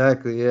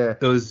 exactly. Yeah.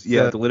 The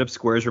So, lit up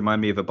squares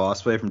remind me of a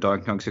boss fight from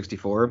Donkey Kong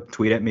 64.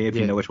 Tweet at me if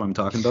you yeah. know which one I'm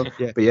talking about.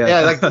 Yeah, But yeah,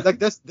 yeah, like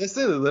this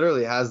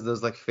literally has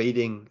those like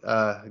fading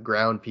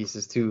ground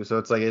pieces too. So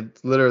it's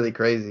literally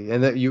crazy.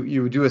 And that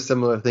you do a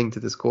similar thing to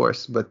this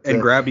course, but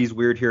and gravity's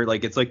weird here.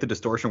 Like it's like the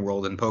distortion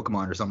world in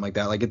Pokemon or something like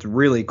that. Like it's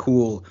really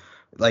cool.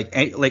 Like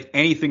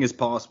anything is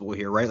possible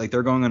here, right? Like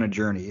they're going on a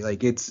journey.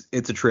 Like it's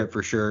a trip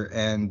for sure.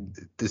 And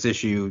this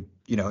issue,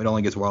 it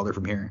only gets wilder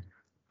from here.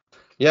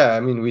 yeah, I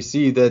mean we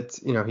see that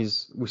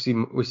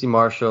we see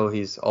Marshall.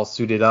 He's all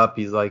suited up.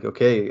 He's like,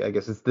 okay, I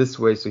guess it's this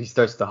way. So he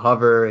starts to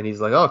hover, and he's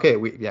like, oh, okay,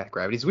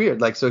 gravity's weird.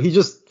 Like so he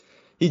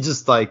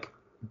just like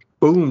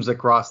booms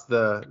across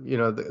the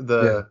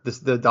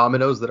the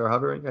dominoes that are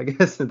hovering, I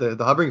guess the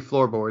hovering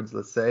floorboards,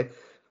 let's say,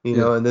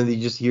 and then you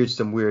just hear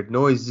some weird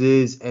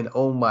noises, and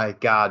oh my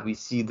God, we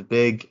see the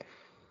big.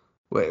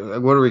 Wait,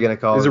 what are we gonna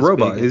call it? It's a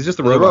robot. It's just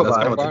a robot. That's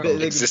kind of what Robot? they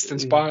call it.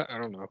 Existence bot? I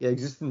don't know. Yeah,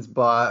 existence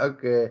bot.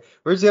 Okay,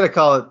 we're just gonna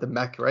call it the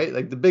mech, right?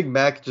 Like the big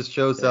mech just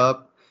shows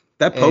up.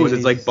 That pose And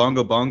is like he's-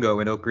 Bongo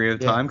Bongo in Ocarina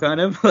of Yeah. Time, kind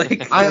of.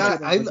 Like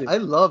I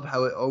love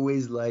how it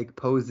always like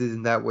poses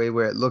in that way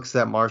where it looks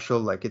at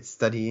Marshall like it's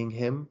studying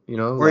him,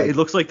 Or like, it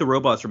looks like the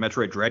robots from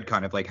Metroid Dread,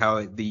 kind of like how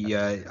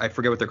I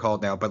forget what they're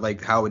called now, but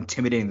like how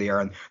intimidating they are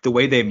and the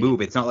way they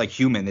move. It's not like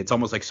human. It's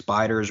almost like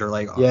spiders or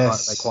like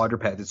Yes. like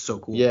quadrupeds. It's so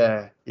cool.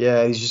 yeah,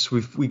 it's just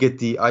we get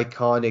the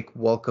iconic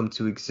welcome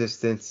to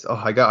existence. Oh,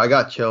 I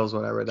got chills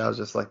when I read that. I was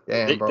just like,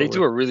 damn, bro. They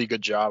do a really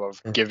good job of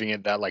giving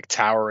it that like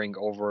towering,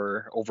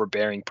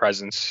 overbearing presence.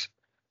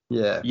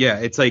 Yeah. Yeah,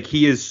 it's like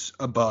he is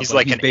above. He's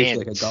like he's an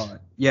basically ant. like a god.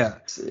 Yeah.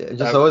 It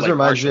just always like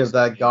reminds me Marshall's of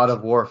that ant. God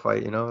of War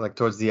fight, like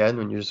towards the end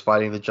when you're just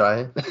fighting the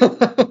giant.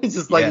 It's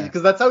just like Yeah.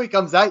 because that's how he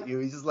comes at you.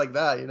 He's just like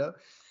that.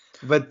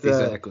 But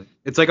Exactly.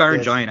 It's like Iron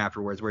yes. Giant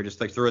afterwards, where it just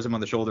like throws him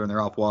on the shoulder and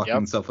they're off walking Yep.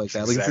 and stuff like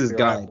that. Like Exactly this is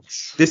guy. right.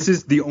 This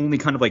is the only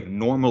kind of like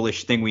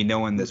normal-ish thing we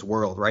know in this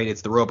world, right?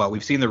 It's the robot.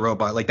 We've seen the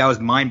robot. Like that was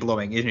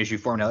mind-blowing in issue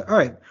 4. Now, like, all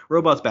right,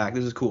 robot's back.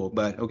 This is cool,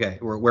 but okay,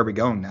 where are we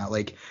going now?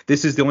 Like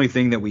this is the only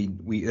thing that we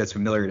that's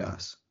familiar to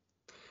us.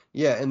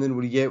 yeah, and then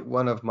we get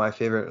one of my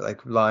favorite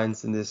like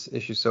lines in this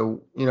issue.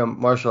 So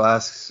Marshall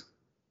asks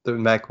the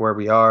mech where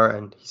we are,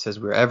 and he says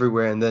we're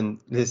everywhere. And then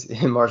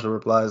Marshall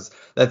replies,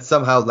 "That's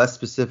somehow less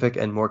specific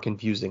and more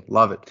confusing.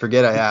 Love it.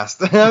 Forget I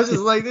asked." I was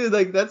just like, dude,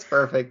 like that's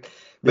perfect.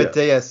 But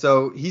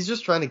so he's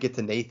just trying to get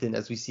to Nathan.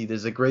 As we see,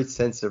 there's a great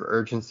sense of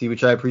urgency,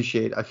 which I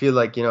appreciate. I feel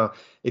like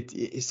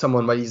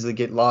someone might easily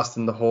get lost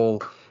in the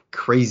whole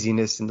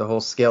craziness and the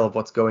whole scale of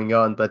what's going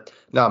on. But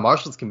no,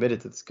 Marshall's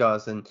committed to this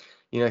cause, and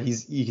you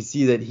can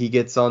see that he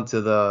gets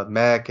onto the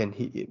mech, and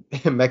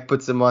mech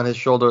puts him on his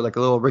shoulder like a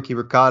little Ricky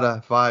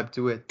Ricotta vibe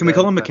to it. Can we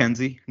call him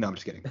Mackenzie? No, I'm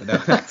just kidding.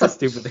 That's a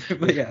stupid thing.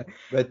 But yeah.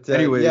 But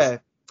anyways, yeah.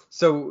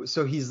 So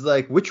he's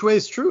like, which way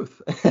is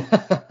truth?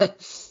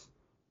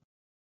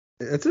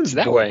 It's a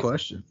that bold way.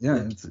 question. Yeah,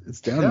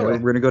 it's down That there. way.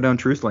 We're gonna go down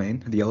Truth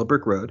Lane, the yellow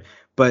brick road.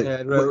 But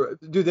Yeah,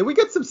 dude, then we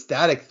get some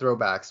static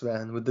throwbacks,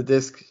 man, with the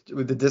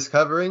disc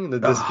hovering and the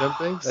disc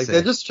jumping. Like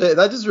sick.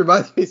 that just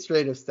reminds me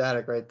straight of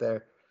Static right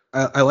there.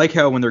 I like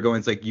how when they're going,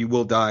 it's like you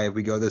will die if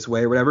we go this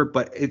way or whatever.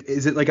 But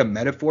is it like a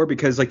metaphor?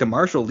 Because like the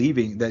Marshall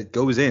leaving that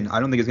goes in, I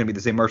don't think it's gonna be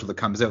the same Marshall that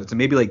comes out. So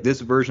maybe like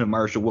this version of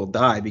Marshall will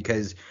die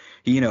because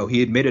he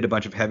admitted a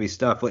bunch of heavy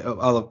stuff. Like,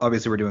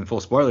 obviously we're doing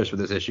full spoilers for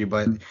this issue,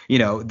 but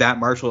that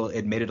Marshall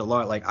admitted a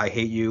lot. Like I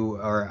hate you,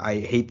 or I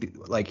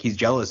hate like he's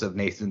jealous of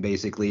Nathan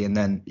basically. And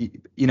then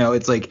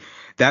it's like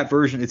that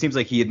version. It seems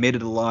like he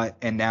admitted a lot,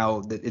 and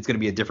now it's gonna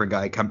be a different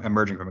guy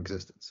emerging from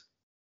existence.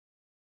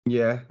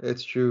 Yeah,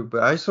 it's true.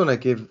 But I just want to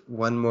give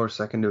one more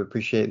second to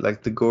appreciate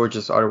like the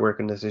gorgeous artwork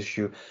in this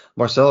issue.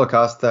 Marcelo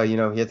Costa, he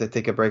had to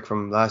take a break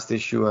from last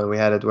issue, and we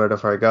had Eduardo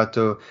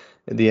Farigato,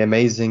 the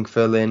amazing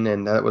fill-in,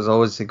 and that was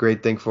always a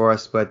great thing for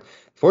us. But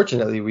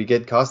fortunately, we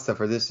get Costa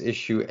for this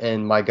issue,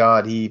 and my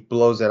God, he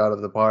blows it out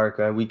of the park.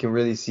 And we can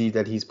really see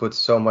that he's put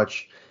so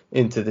much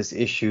into this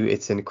issue.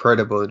 It's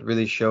incredible. It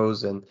really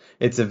shows, and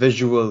it's a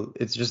visual.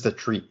 It's just a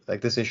treat.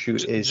 Like this issue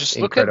is Just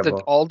look at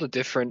incredible. all the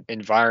different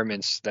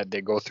environments that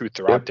they go through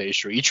throughout Yep. the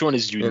issue. Each one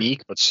is Yep.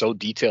 unique, but so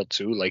detailed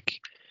too. Like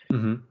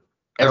Hmm.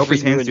 I hope every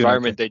his new hands doing okay.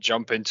 environment they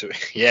jump into.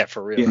 Yeah,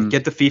 for real. Yeah,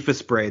 get the FIFA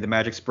spray, the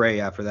magic spray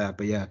after that.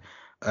 But yeah,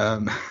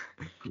 um,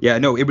 yeah,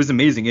 no, it was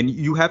amazing. And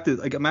you have to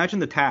like imagine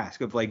the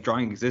task of like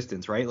drawing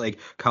existence, right? Like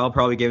Kyle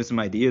probably gave us some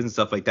ideas and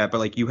stuff like that, but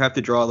like you have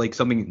to draw like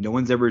something no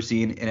one's ever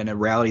seen in a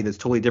reality that's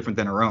totally different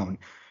than our own.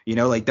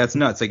 Like that's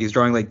nuts. Like he's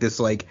drawing like this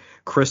like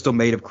crystal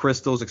made of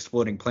crystals,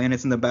 exploding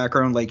planets in the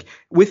background, like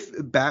with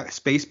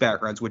space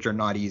backgrounds, which are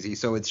not easy.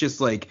 So it's just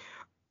like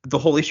the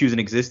whole issue is in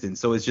existence.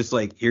 So it's just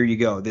like, here you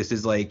go. This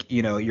is like,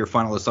 your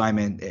final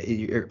assignment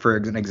for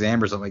an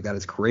exam or something like that.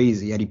 It's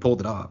crazy. And he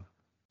pulled it off.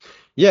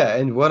 Yeah,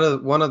 and one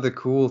of the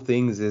cool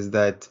things is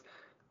that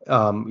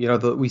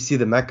we see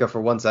the Mecha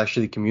for once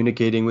actually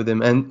communicating with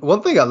him. And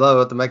one thing I love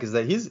about the Mecha is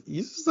that he's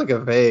just like a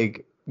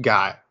vague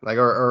guy, like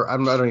or I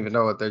don't even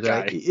know what they're doing.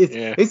 Guy. It's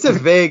Yeah. it's a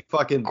vague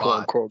fucking Quote bot,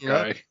 unquote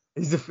guy.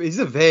 He's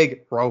a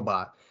vague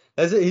robot.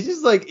 That's it. He's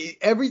just like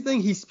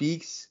everything he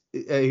speaks,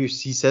 he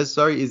says,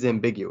 sorry, is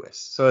ambiguous.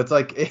 So it's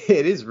like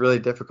it is really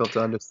difficult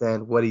to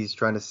understand what he's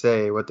trying to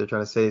say, what they're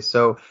trying to say.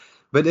 So,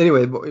 but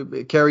anyway,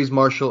 it carries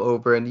Marshall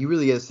over, and you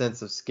really get a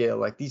sense of scale.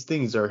 Like these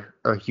things are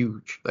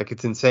huge. Like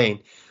it's insane.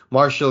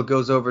 Marshall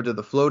goes over to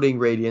the floating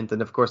radiant,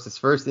 and of course, his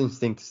first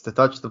instinct is to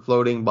touch the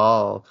floating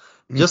ball,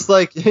 just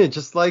like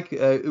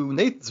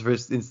Nathan's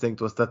first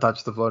instinct was to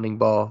touch the floating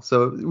ball.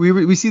 So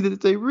we see that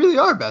they really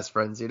are best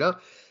friends.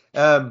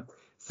 Um,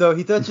 so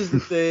he touches the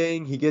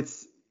thing. He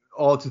gets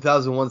all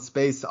 2001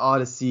 Space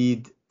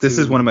Odyssey. This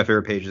is one of my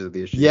favorite pages of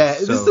the issue. Yeah,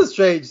 this is a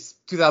strange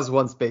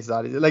 2001 Space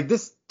Odyssey. Like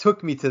this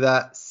took me to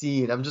that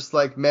scene. I'm just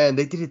like, man,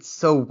 they did it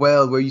so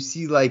well. Where you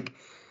see like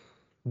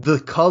the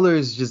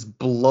colors just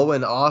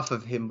blowing off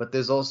of him, but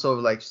there's also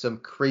like some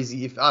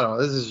crazy. I don't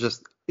know. This is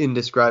just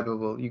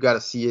indescribable. You got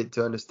to see it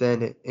to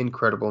understand it.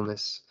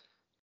 Incredibleness.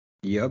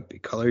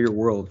 Yep, color your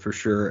world for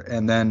sure.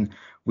 And then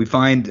we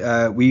find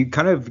we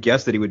kind of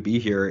guessed that he would be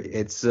here.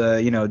 It's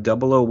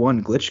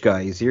 001 Glitch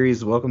Guy. He's here.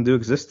 He's welcome to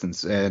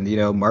existence. And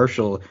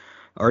Marshall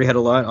already had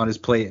a lot on his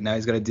plate, and now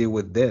he's got to deal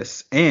with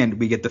this. And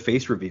we get the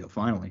face reveal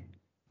finally.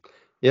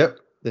 Yep,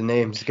 the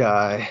name's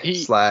guy He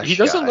slash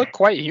doesn't guy. look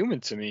quite human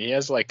to me. He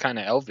has like kind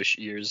of elvish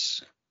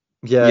ears.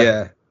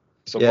 Yeah,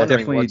 So Yeah, I'm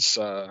wondering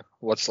definitely.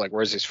 what's like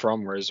where's he's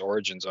from, where his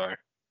origins are.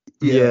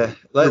 yeah.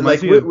 Like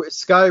Reminds me of-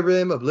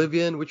 Skyrim,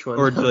 Oblivion, which one?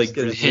 or I'm like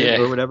just kidding.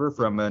 Yeah. or whatever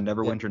from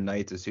Neverwinter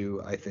Nights is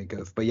who I think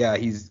of. But yeah,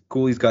 he's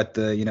cool. He's got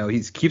the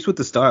he keeps with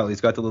the style.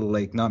 He's got the little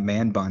like not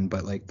man bun,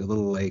 but like the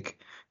little like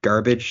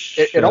garbage.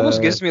 It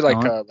almost gives me like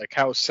on. like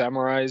how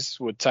samurais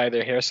would tie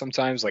their hair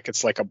sometimes, like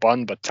it's like a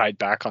bun but tied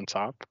back on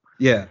top.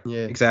 Yeah,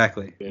 Yeah.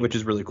 exactly. Yeah. Which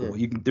is really cool.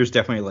 There's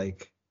definitely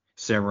like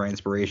samurai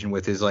inspiration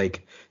with his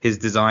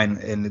design,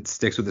 and it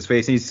sticks with his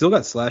face. And he's still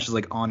got slashes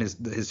like on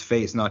his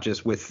face, not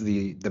just with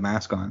the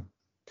mask on.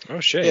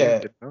 Oh shit, Yeah. I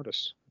didn't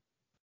notice.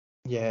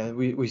 Yeah,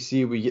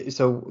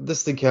 so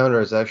this encounter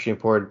is actually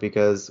important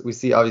because we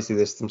see obviously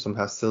there's some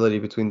hostility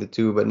between the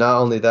two, but not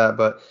only that,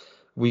 but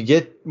we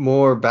get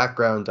more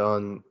background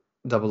on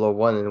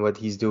 001 and what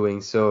he's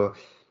doing. So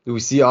we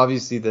see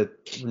obviously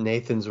that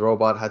Nathan's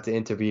robot had to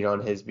intervene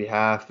on his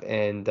behalf,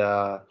 and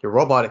your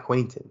robot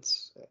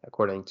acquaintance,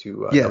 according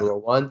to Yeah.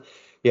 001,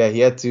 yeah, he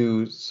had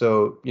to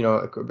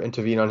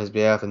intervene on his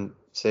behalf and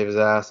save his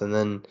ass, and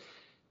then.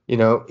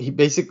 He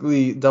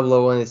basically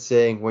 001 is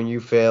saying, when you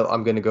fail,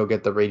 I'm going to go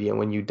get the radiant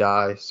when you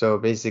die. So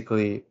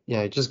basically,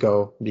 yeah, just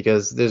go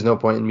because there's no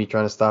point in me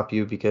trying to stop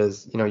you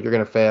because, you're going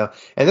to fail.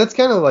 And that's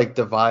kind of like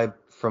the vibe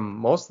from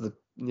most of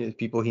the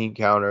people he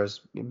encounters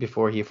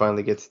before he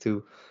finally gets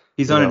to,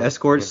 He's on an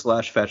escort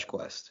 / fetch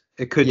quest.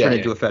 It could turn Yeah.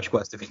 into a fetch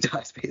quest if he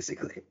dies,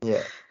 basically.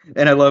 yeah.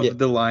 And I love Yeah.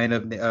 the line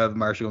of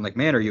Marshall going like,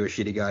 "Man, are you a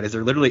shitty god? Is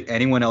there literally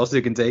anyone else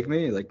who can take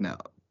me?" Like, no.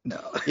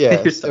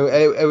 Yeah, You're so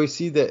and we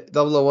see that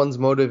 001's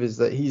motive is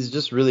that he's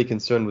just really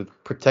concerned with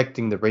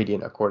protecting the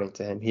Radiant, according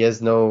to him. He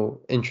has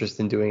no interest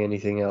in doing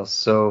anything else.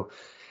 So,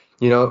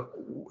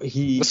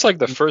 he... It's like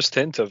the first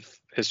hint of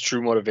his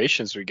true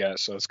motivations we get,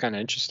 so it's kind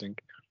of interesting.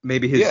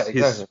 Maybe Yeah, his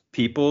exactly.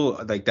 people,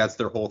 like that's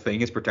their whole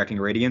thing, is protecting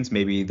Radiance.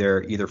 Maybe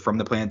they're either from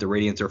the planet the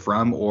Radiants are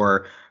from,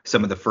 or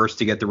some of the first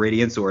to get the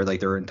Radiance, or like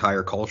their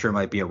entire culture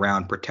might be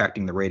around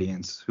protecting the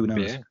Radiance. Who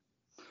knows? Yeah.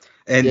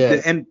 And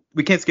Yeah. and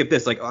we can't skip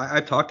this. Like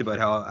I've talked about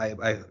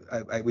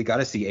how we got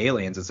to see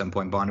aliens at some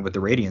point bonded with the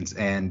Radiants,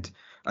 and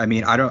I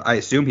mean I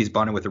assume he's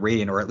bonded with the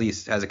Radiant, or at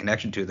least has a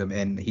connection to them,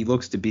 and he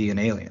looks to be an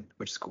alien,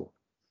 which is cool.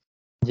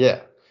 Yeah.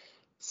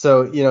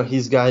 So,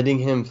 he's guiding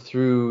him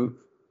through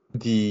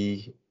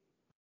the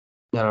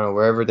I don't know,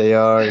 wherever they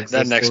are,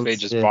 That next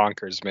page existence. is Yeah.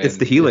 bonkers, man. It's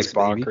the Helix,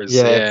 baby. bonkers.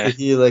 Yeah, it's Yeah. the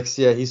Helix.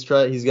 Yeah,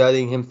 he's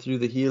guiding him through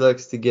the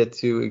Helix to get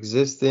to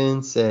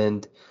existence,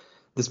 and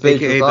this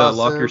page was AKA the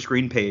lock your awesome.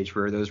 screen page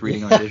for those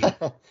reading on digital.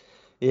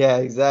 Yeah, yeah,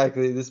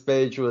 exactly. This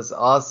page was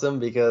awesome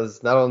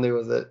because not only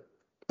was it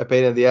a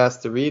pain in the ass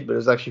to read, but it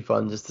was actually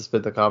fun just to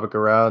spin the comic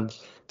around.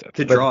 To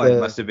Definitely. But draw, it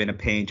must have been a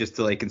pain just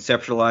to like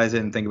conceptualize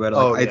it and think about it.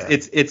 Like oh yeah,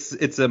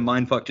 it's a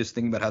mind fuck just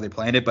thinking about how they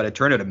planned it, but it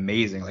turned out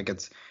amazing. Like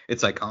it's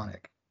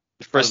iconic.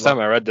 The I first love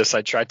time I read this,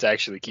 I tried to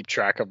actually keep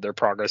track of their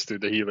progress through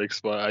the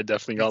Helix, but I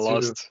definitely me got too.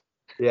 lost.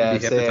 You'd Yeah, be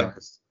same.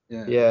 hypnotized.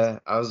 Yeah. Yeah,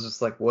 I was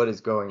just like, what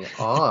is going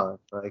on?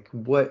 Like,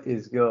 what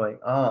is going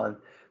on?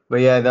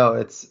 But yeah, no,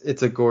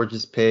 it's a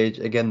gorgeous page.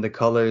 Again, the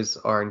colors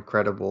are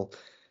incredible.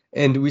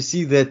 And we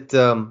see that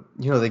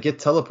they get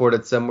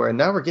teleported somewhere, and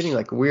now we're getting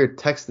like weird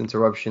text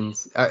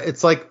interruptions.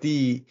 It's like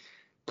the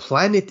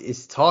planet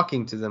is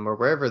talking to them or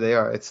wherever they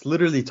are. It's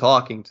literally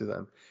talking to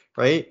them,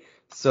 right?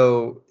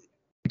 So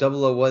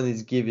 001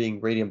 is giving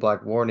Radiant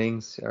Black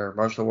warnings or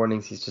martial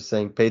warnings. He's just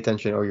saying, pay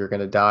attention or you're going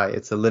to die.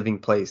 It's a living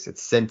place.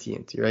 It's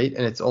sentient, right?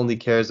 And it only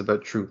cares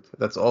about truth.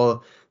 That's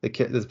all the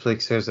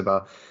place cares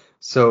about.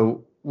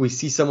 So we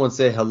see someone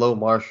say, hello,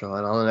 Marshall.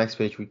 And on the next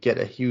page, we get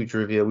a huge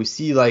reveal. We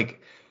see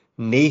like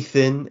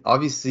Nathan,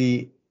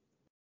 obviously,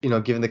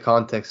 given the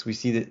context,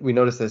 we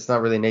notice that it's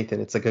not really Nathan.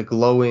 It's like a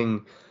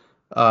glowing,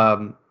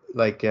 um,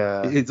 like,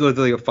 It's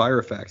literally a fire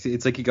effect.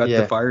 It's like you got the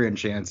yeah, fire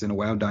enchants in a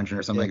WoW dungeon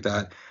or something yeah.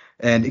 like that.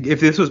 And if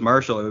this was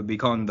Marshall, it would be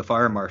calling him the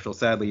Fire Marshal.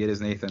 Sadly, it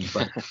is Nathan.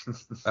 But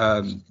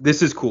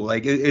this is cool.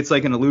 Like it's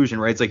like an illusion,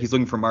 right? It's like he's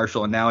looking for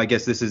Marshall, and now I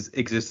guess this is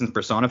existence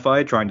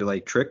personified, trying to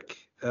like trick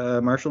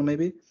Marshall,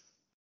 maybe.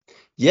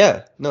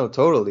 Yeah, no,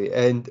 totally.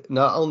 And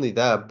not only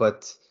that,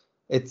 but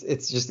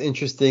it's just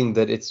interesting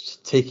that it's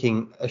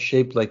taking a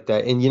shape like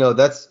that. And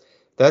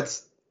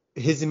that's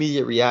his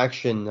immediate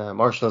reaction.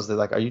 Marshall is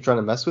like, "Are you trying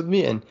to mess with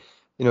me?" And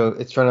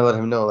it's trying to let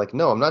him know, like,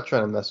 "No, I'm not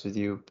trying to mess with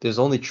you. There's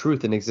only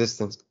truth in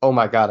existence." Oh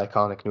my God,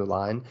 iconic new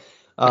line.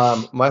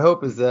 My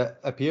hope is that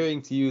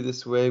appearing to you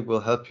this way will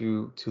help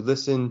you to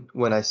listen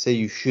when I say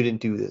you shouldn't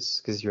do this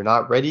because you're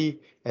not ready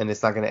and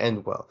it's not going to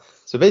end well.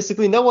 So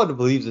basically, no one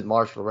believes in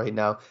Marshall right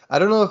now. I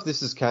don't know if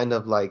this is kind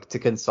of like to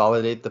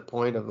consolidate the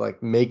point of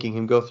like making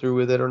him go through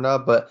with it or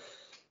not, but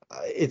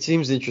it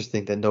seems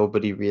interesting that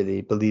nobody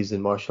really believes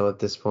in Marshall at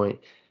this point.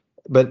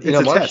 But It's a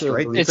test, Marshall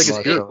right? It's believes like in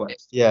a spirit Marshall.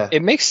 quest. Yeah,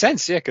 It makes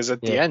sense, yeah, because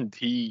at the yeah, end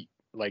he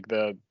like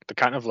the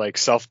kind of like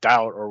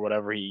self-doubt or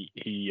whatever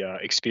he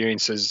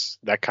experiences,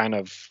 that kind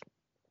of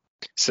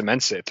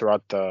cements it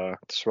throughout the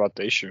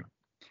issue.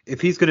 If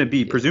he's going to be,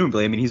 yeah.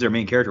 presumably, I mean, he's our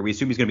main character. We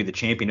assume he's going to be the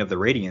champion of the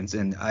Radiants,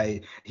 and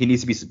he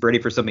needs to be ready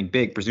for something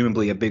big,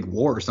 presumably a big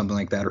war or something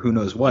like that, or who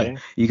knows what. Yeah.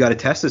 You got to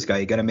test this guy.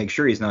 You got to make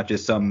sure he's not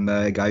just some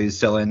guy who's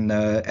selling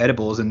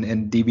edibles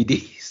and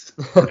DVDs.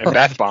 And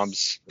bath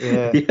bombs.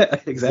 Yeah, Yeah,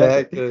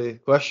 exactly.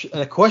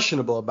 exactly.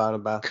 Questionable amount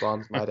of bath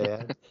bombs, might I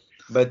add.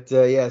 But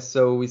yeah,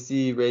 so we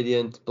see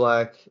Radiant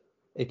Black,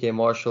 aka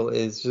Marshall,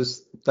 is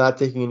just not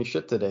taking any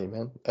shit today,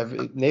 man.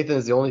 Nathan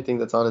is the only thing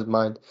that's on his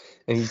mind,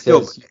 and he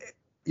No, says,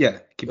 yeah,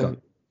 keep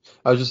going.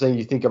 I was just saying,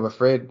 you think I'm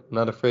afraid? I'm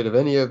not afraid of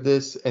any of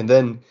this. And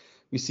then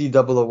we see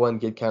 001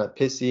 get kind of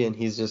pissy, and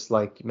he's just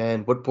like,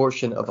 man, what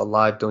portion of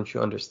alive don't you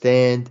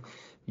understand?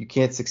 You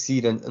can't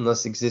succeed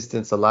unless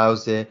existence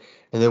allows it.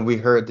 And then we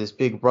heard this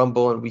big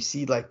rumble, and we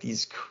see like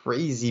these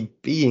crazy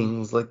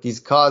beings, like these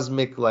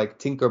cosmic, like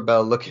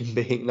Tinkerbell looking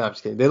beings. No, I'm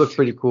just kidding. They look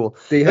pretty cool.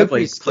 They They look have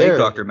pretty like Plague scary.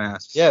 Doctor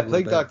masks. Yeah, a little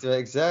Plague bit. Doctor,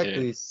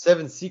 exactly.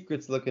 Seven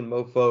Secrets looking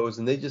mofos,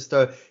 and they just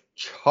start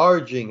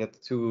charging at the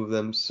two of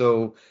them.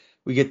 So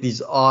we get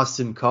these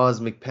awesome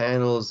cosmic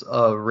panels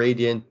of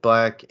Radiant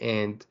Black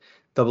and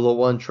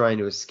 001 trying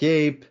to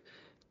escape,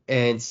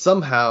 and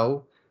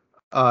somehow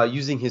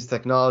using his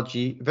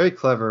technology, very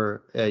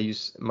clever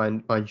use,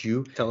 mind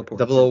you.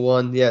 Teleports.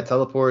 001, yeah,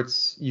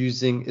 teleports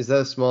using, is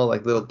that a small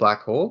like little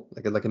black hole,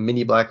 like a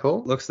mini black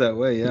hole? Looks that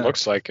way, yeah.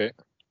 Looks like it.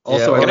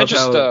 Also, Yeah, I Can I love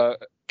just how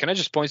can I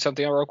just point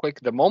something out real quick?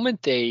 The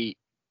moment they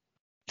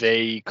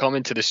come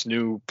into this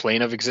new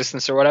plane of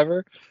existence or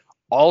whatever,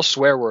 all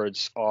swear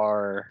words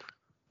are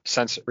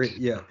censored.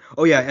 yeah.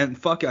 Oh yeah, and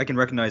fuck, I can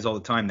recognize all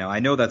the time now. I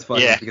know that's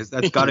fucking Yeah. because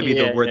that's got to be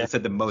the Yeah, word yeah. that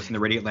said the most in the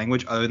Radiant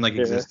language, other than like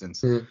Yeah.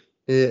 existence.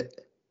 Yeah,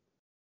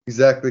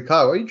 exactly.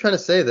 Kyle, what are you trying to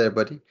say there,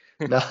 buddy?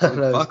 No, no, I'm just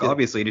Fuck, kidding.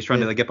 obviously, just trying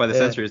to Yeah, like get by the yeah.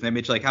 censors. And then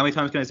it's like, how many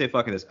times can I say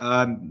fucking this?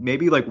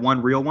 Maybe like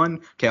one real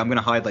one. Okay, I'm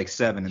gonna hide like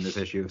 7 in this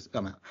issue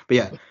somehow. But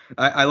yeah,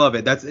 I love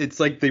it.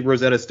 It's like the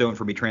Rosetta Stone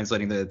for me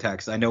translating the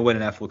text. I know what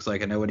an F looks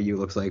like. I know what a U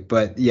looks like.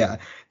 But yeah,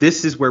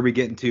 this is where we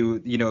get into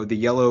the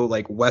yellow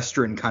like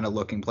Western kind of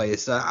looking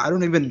place. I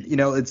don't even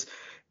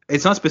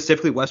it's not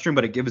specifically Western,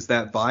 but it gives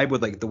that vibe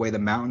with like the way the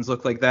mountains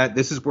look like that.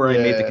 This is where I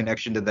made the Yeah.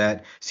 connection to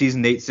that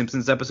season 8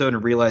 Simpsons episode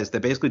and realized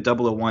that basically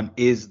 001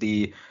 is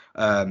the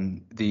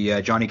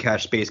Johnny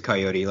Cash Space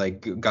Coyote,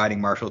 like guiding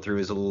Marshall through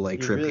his little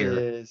like He trip really here.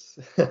 is.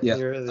 Yeah,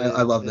 He really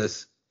I is. love Yeah.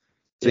 this.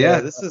 So Yeah,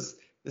 yeah,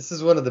 this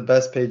is one of the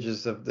best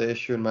pages of the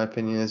issue in my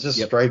opinion. It's just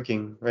yep.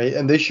 striking, right?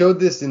 And they showed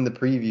this in the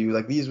preview.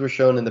 Like these were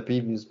shown in the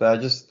previews,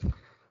 but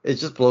it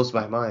just blows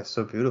my mind. It's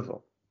so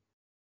beautiful.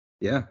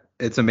 Yeah,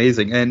 it's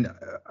amazing, and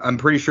I'm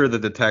pretty sure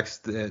that the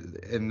text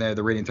in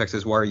the Radiant text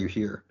is "Why are you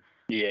here?"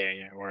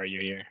 Yeah. Why are you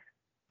here?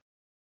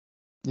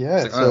 It's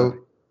Yeah, like, oh, so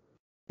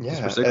just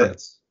for yeah,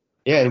 cigarettes.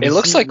 yeah, and we It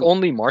looks see like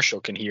only Marshall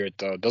can hear it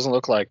though. It doesn't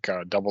look like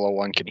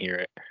 001 can hear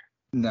it.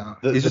 No,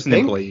 the he's the just an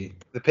pink, employee.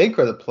 the pink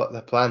or the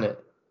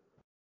planet.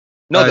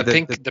 No, the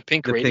pink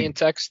The radiant pink.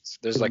 text.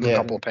 There's like a Yeah,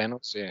 couple of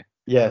panels. Yeah.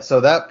 yeah.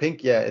 So that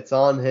pink, yeah, it's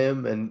on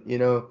him, and you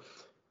know,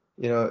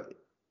 And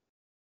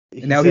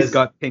he now he's says,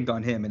 got pink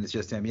on him, and it's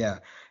just him. Yeah,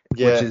 which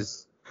yeah,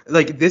 is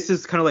like this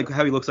is kind of like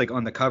how he looks like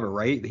on the cover,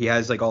 right? He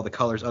has like all the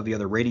colors of the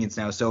other Radiants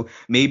now. So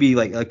maybe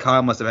like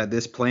Kyle must have had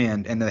this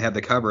planned, and then they have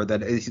the cover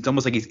that it's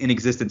almost like he's in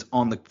existence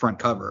on the front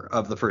cover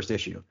of the first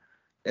issue,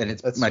 and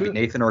it that's might be true.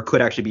 Nathan or it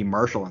could actually be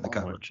Marshall on the Oh,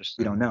 cover. We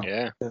interesting. don't know.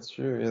 Yeah. That's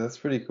true. Yeah, that's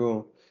pretty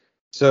cool.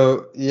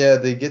 So yeah,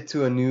 they get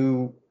to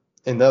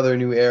another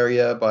new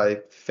area by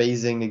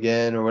phasing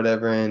again or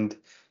whatever, and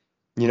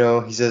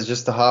he says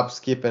just a hop,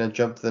 skip, and a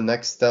jump to the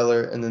next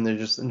stellar, and then they're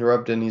just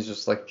interrupted, and he's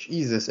just like,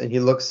 Jesus, and he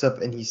looks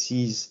up and he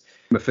sees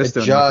a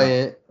Mephisto Nathan.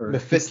 giant Or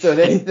Mephisto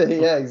Nathan.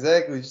 Yeah,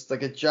 exactly. Just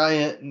like a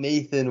giant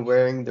Nathan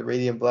wearing the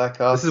Radiant Black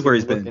this is where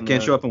he's costume been. looking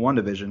Can't show up in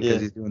WandaVision because yeah.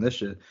 he's doing this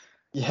shit.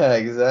 Yeah,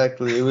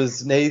 exactly. It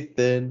was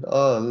Nathan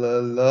all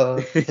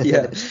along.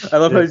 Yeah, I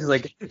love how Yeah. he's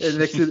like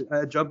next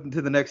to jump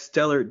into the next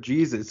Stellar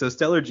Jesus. So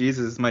Stellar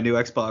Jesus is my new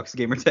Xbox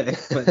gamer tag,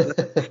 but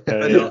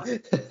Yeah.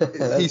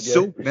 That's he's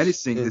so good.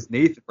 menacing. Yeah. This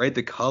Nathan, right?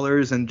 The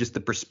colors and just the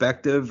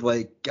perspective,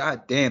 like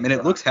god damn, and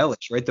it looks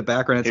hellish, right? The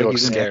background, it's He like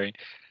looks he's in. scary.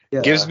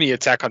 Yeah. Gives me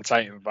Attack on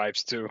Titan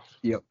vibes too.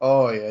 Yep.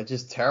 Oh yeah,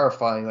 just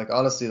terrifying. Like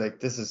honestly,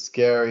 like this is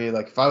scary.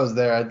 Like if I was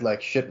there, I'd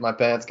like shit my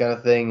pants kind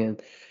of thing. And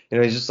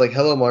he's just like,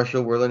 "Hello,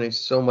 Marshall. We're learning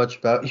so much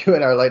about you,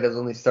 and our light has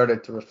only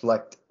started to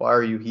reflect. Why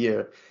are you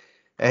here?"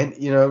 And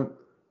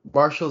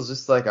Marshall's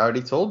just like, "I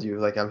already told you.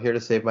 Like I'm here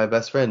to save my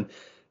best friend."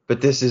 But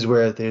this is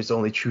where there's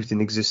only truth in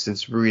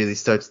existence really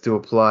starts to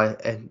apply.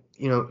 And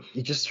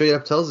he just straight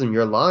up tells him,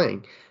 "You're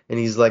lying." And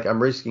he's like,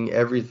 "I'm risking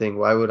everything.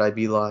 Why would I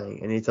be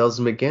lying?" And he tells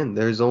him again,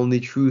 "There's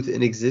only truth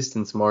in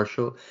existence,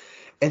 Marshall."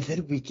 And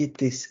then we get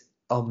this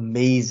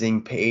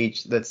amazing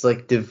page that's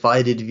like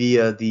divided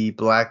via the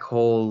black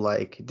hole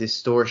like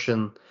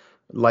distortion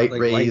light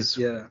Like light. rays,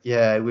 Yeah.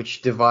 yeah,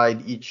 which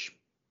divide each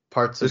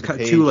parts There's of the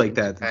kind of two page like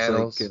into that. It's like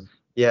panels. Yeah.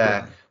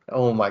 yeah.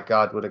 Oh my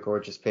God, what a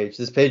gorgeous page.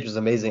 This page was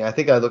amazing. I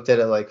think I looked at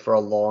it like for a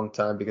long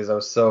time because I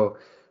was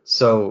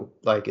so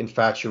like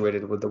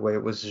infatuated with the way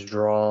it was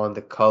drawn,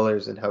 the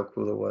colors and how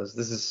cool it was.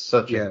 This is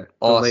such an Yeah. The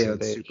awesome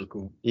layout's super page.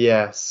 cool.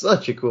 Yeah,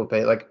 such a cool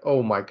page. Like,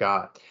 oh my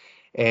God.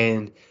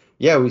 And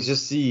yeah, we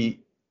just see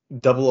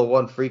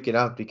 001 freaking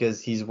out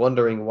because he's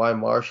wondering why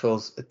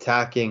Marshall's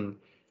attacking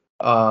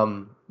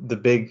the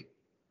big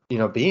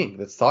being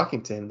that's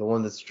talking to him, the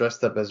one that's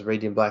dressed up as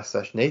Radiant Black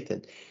 /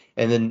 Nathan.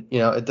 And then,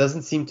 it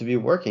doesn't seem to be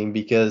working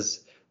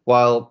because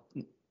while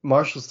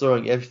Marshall's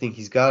throwing everything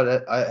he's got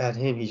at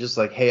him, he's just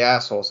like, "Hey,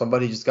 asshole,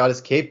 somebody just got his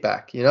cape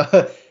back,"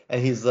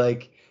 And he's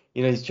like,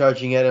 he's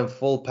charging at him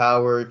full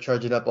power,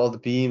 charging up all the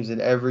beams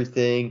and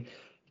everything,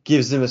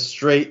 gives him a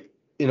straight,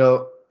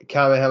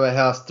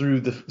 Kamehameha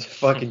through the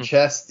fucking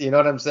chest. You know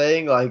what I'm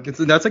saying? Like, That's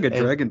like a and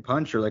dragon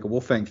punch or like a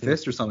Wolfang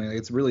fist or something. Like,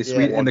 it's really yeah,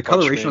 sweet, and One the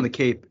Punch coloration on Man. the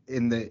cape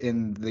in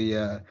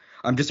the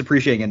I'm just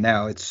appreciating it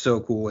now. It's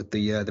so cool with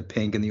the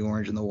pink and the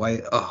orange and the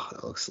white. Oh,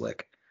 that looks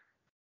slick.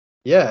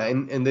 yeah,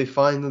 and they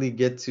finally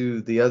get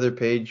to the other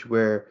page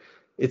where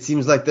it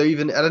seems like they're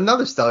even at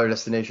another stellar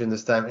destination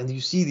this time, and you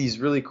see these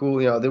really cool,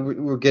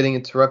 we're getting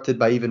interrupted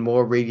by even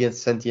more radiant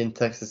sentient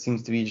text that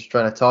seems to be just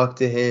trying to talk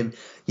to him.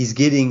 He's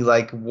getting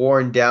like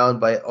worn down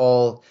by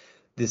all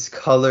this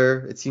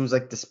color. It seems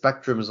like the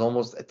spectrum is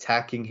almost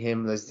attacking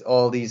him. There's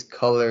all these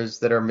colors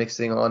that are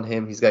mixing on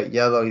him. He's got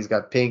yellow, he's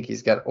got pink,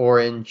 he's got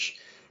orange.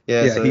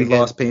 Yeah, Yeah, so he again.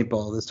 lost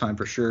paintball this time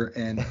for sure,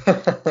 and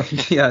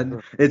yeah,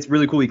 it's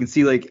really cool. You can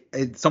see like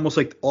it's almost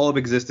like all of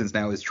existence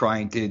now is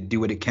trying to do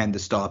what it can to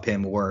stop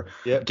him or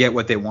Yep. get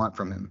what they want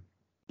from him.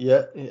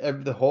 Yeah,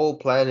 the whole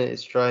planet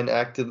is trying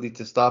actively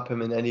to stop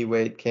him in any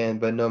way it can,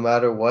 but no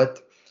matter what,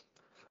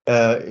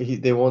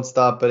 they won't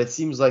stop. But it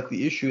seems like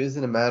the issue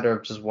isn't a matter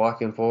of just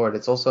walking forward.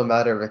 It's also a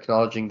matter of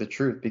acknowledging the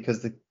truth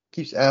because it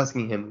keeps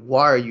asking him,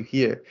 "Why are you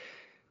here?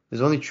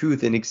 There's only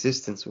truth in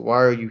existence.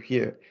 Why are you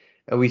here?"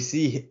 And we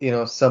see,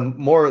 some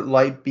more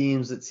light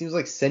beams. It seems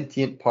like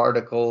sentient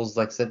particles,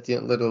 like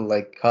sentient little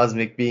like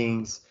cosmic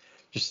beings,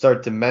 just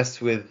start to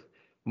mess with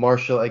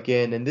Marshall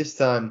again. And this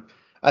time,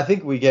 I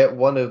think we get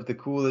one of the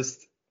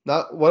coolest,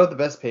 not one of the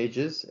best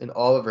pages in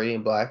all of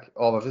Radiant Black,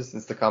 all of it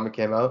since the comic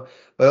came out,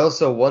 but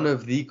also one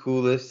of the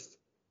coolest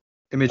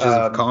Images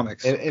of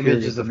comics, period,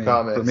 images for of me, for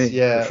comics. me,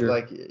 for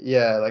sure.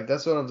 Yeah, like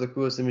that's one of the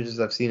coolest images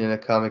I've seen in a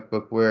comic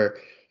book where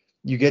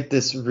you get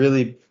this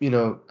really,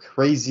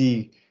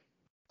 crazy.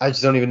 I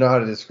just don't even know how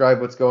to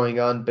describe what's going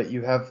on, but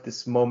you have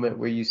this moment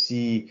where you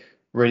see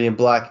Radiant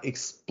Black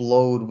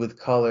explode with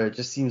color. It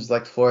just seems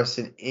like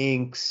fluorescent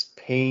inks,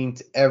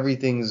 paint,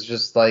 everything's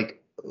just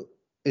like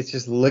it's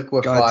just God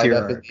liquefied tier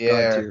up in art, the God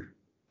air. tier.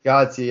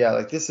 God, see, yeah,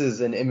 like this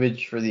is an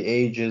image for the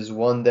ages,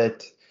 one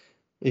that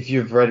if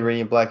you've read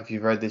Radiant Black, if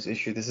you've read this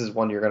issue, this is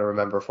one you're going to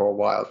remember for a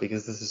while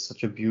because this is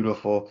such a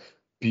beautiful,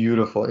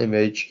 beautiful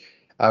image.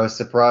 I was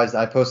surprised.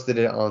 I posted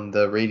it on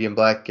the Radiant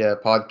Black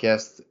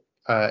podcast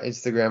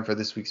Instagram for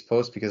this week's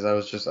post because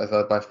I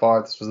thought by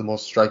far this was the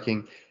most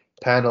striking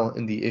panel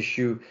in the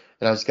issue.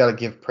 And I just got to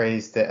give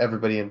praise to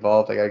everybody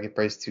involved. I got to give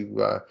praise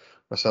to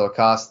Marcelo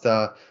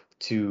Costa,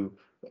 to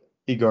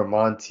Igor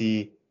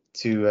Monti,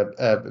 to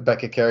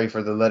Becca Carey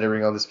for the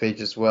lettering on this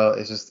page as well.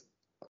 It's just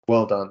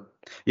well done.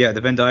 Yeah, the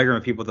Venn diagram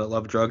of people that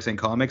love drugs and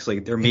comics,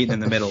 like they're meeting in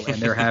the middle and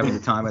they're having the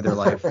time of their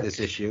life this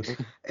issue.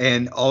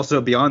 And also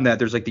beyond that,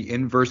 there's like the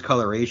inverse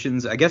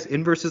colorations. I guess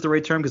inverse is the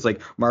right term because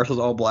like Marshall's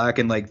all black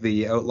and like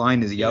the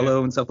outline is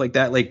yellow and stuff like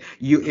that. Like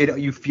you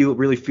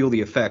really feel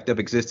the effect of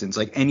existence.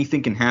 Like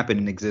anything can happen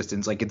in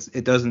existence. Like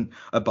it doesn't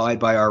abide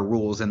by our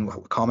rules and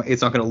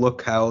it's not going to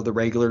look how the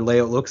regular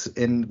layout looks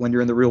when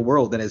you're in the real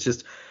world. And it's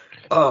just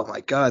oh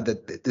my God,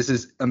 this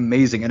is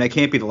amazing. And it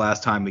can't be the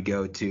last time we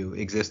go to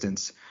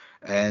existence.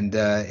 And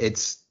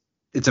it's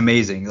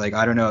amazing. Like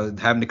I don't know,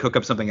 having to cook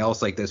up something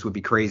else like this would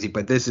be crazy,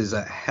 but this is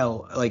a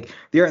hell. Like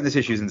the art in this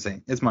issue is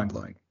insane. It's mind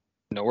blowing.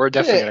 No, we're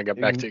definitely gonna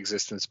get back to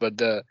existence,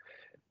 but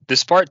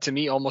this part to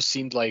me almost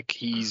seemed like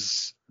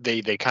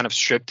they kind of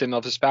stripped him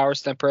of his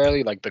powers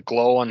temporarily. Like the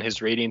glow on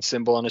his radiant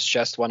symbol on his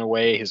chest went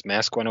away, his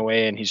mask went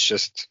away, and he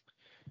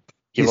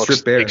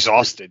looks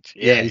exhausted.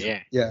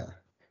 Yeah.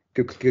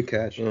 Good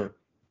catch.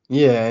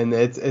 Yeah, and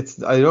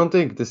it's I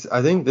think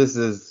this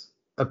is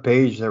a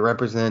page that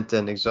represents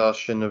an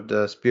exhaustion of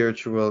the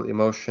spiritual,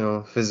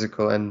 emotional,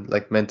 physical, and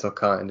like mental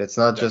kind. It's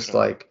not just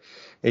like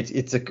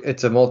it's a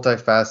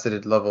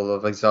multifaceted level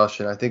of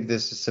exhaustion. I think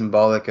this is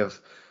symbolic of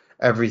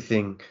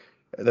everything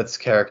that's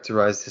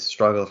characterized his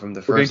struggle from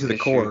the first to the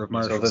issue. core of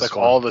Marshall. It's like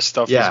all the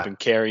stuff he's been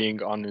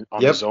carrying on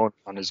his own,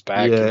 on his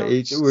back. Yeah,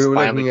 we're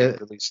looking at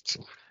released.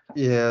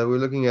 Yeah, we're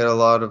looking at a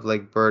lot of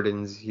like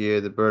burdens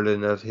here, the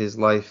burden of his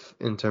life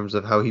in terms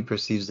of how he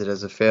perceives it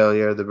as a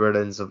failure, the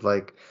burdens of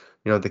like,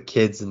 the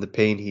kids and the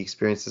pain he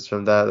experiences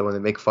from that when they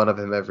make fun of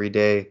him every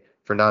day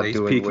for not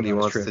doing what he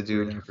wants to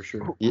do. For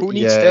sure. Who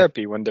needs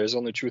therapy when there's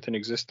only truth in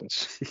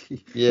existence?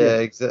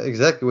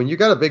 Exactly. When you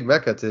got a big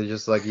mecha to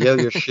just like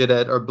yell your shit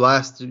at or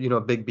blast,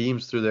 big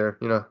beams through their,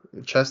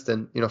 chest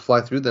and,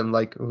 fly through them,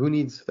 like who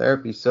needs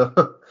therapy?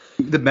 So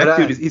the mech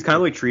dude he's kind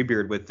of like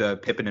Treebeard with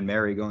Pippin and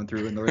Merry going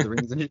through in Lord of the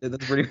Rings and shit.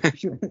 That's pretty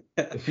much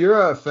If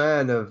you're a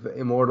fan of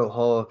Immortal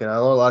Hulk, and I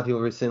know a lot of people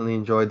recently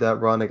enjoyed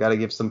that run, I got to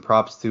give some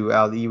props to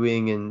Al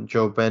Ewing and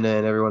Joe Bennett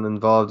and everyone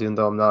involved, even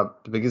though I'm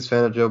not the biggest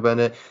fan of Joe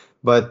Bennett.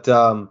 But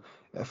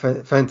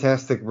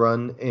fantastic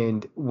run.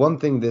 And one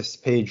thing this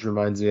page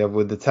reminds me of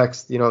with the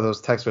text,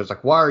 those text words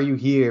like, why are you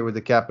here with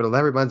the capital?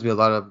 That reminds me a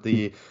lot of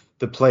the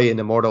play in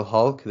Immortal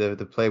Hulk,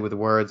 the play with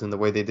words and the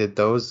way they did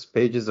those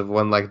pages of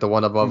when like the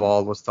one above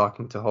all was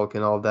talking to Hulk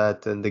and all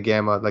that, and the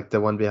Gamma, like the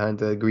one behind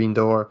the green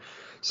door.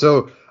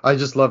 So I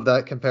just love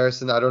that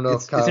comparison. I don't know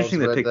if Kyle's interesting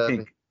read to pick that.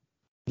 pink.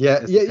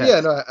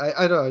 Yeah. No,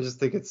 I know. I just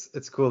think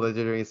it's cool that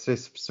they're doing it.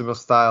 It's super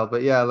style,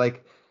 but yeah,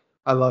 like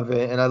I love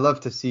it, and I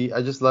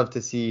just love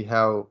to see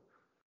how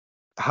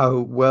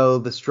well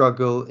the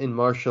struggle in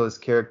Marshall is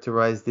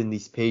characterized in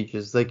these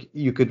pages. Like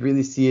you could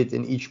really see it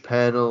in each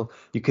panel.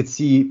 You could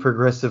see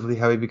progressively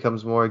how he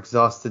becomes more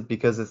exhausted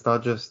because it's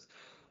not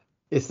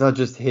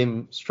just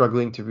him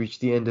struggling to reach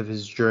the end of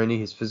his journey,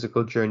 his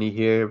physical journey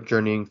here,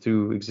 journeying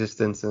through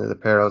existence and the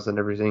perils and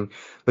everything.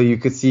 But you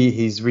could see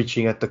he's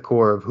reaching at the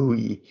core of who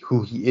he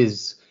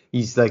is.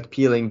 He's like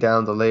peeling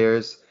down the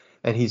layers,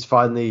 and he's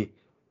finally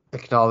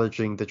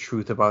acknowledging the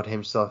truth about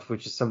himself,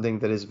 which is something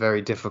that is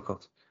very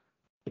difficult.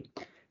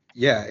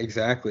 Yeah,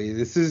 exactly.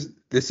 This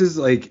is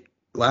like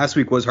last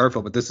week was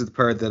heartfelt, but this is the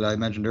part that I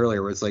mentioned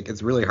earlier where it's like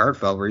it's really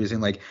heartfelt. We're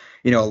using like,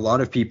 a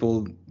lot of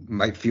people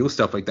might feel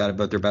stuff like that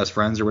about their best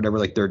friends or whatever,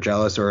 like they're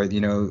jealous or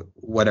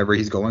whatever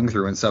he's going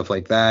through and stuff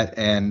like that,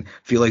 and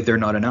feel like they're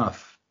not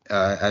enough.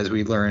 As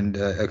we learned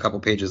a couple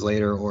pages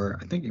later, or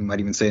I think you might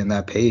even say in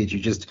that page,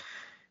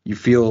 you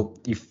feel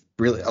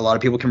really a lot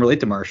of people can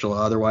relate to Marshall,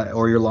 otherwise,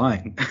 or you're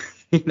lying.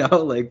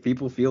 Like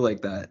people feel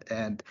like that,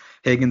 and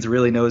Higgins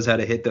really knows how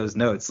to hit those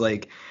notes.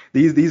 Like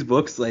these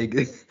books, like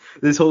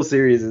this whole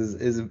series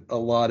is a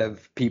lot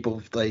of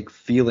people like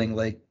feeling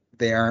like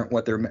they aren't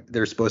what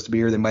they're supposed to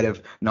be, or they might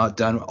have not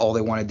done all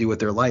they want to do with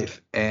their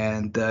life,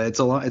 and it's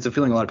a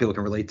feeling a lot of people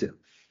can relate to.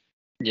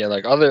 Yeah,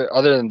 like other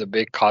than the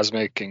big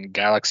cosmic and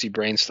galaxy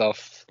brain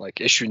stuff, like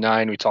issue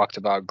 9 we talked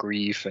about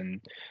grief and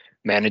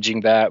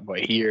managing that, but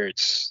here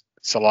it's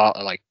a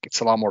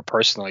lot more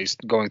personal. He's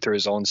going through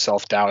his own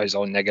self-doubt, his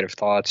own negative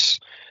thoughts,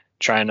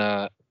 trying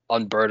to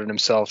unburden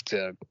himself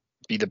to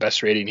be the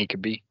best Radiant he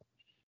could be.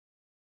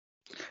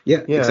 Yeah,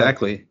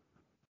 exactly.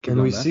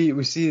 And we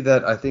see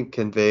that I think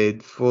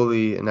conveyed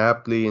fully and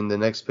aptly in the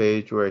next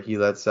page where he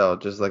lets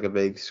out just like a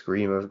big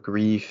scream of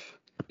grief.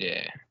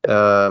 Yeah.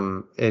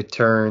 It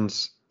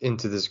turns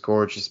into this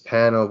gorgeous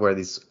panel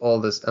where all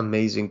this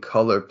amazing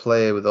color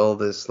play with all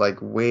this like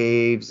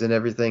waves and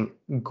everything.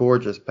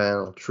 Gorgeous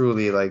panel,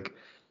 truly like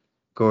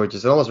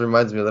gorgeous. It almost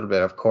reminds me a little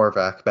bit of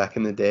Korvac back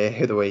in the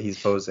day, the way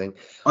he's posing.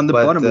 On the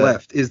But bottom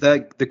left, is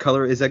that the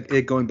color? Is that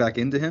it going back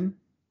into him?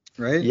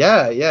 Right?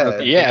 yeah,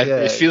 Okay. Yeah, yeah,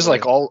 it feels yeah,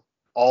 like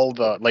all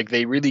the like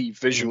they really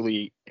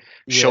visually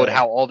showed yeah,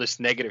 how all this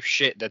negative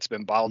shit that's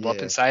been bottled up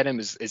yeah, inside him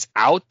is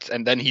out,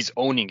 and then he's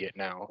owning it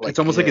now. It's Like,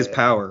 almost like his yeah.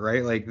 power,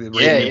 right? Like the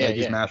yeah, radiant, yeah, like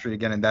he's yeah. mastered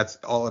again, and that's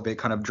all of it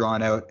kind of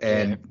drawn out, Yeah.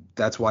 and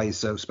that's why he's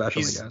so special,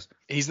 I He's guess.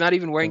 he's not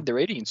even wearing the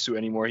radiant suit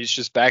anymore. He's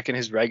just back in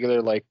his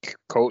regular like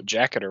coat,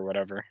 jacket, or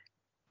whatever.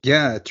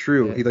 Yeah,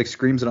 true. Yeah. He like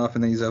screams it off,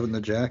 and then he's out in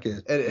the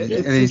jacket, And and,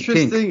 it's and he's pink.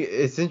 interesting.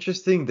 It's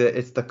interesting that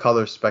it's the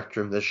color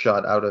spectrum that's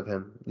shot out of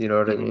him. You know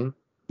what I Mhm. mean?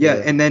 Yeah,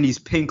 Yeah. and then he's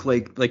pink,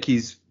 like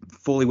he's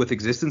fully with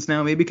existence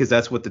now, maybe because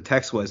that's what the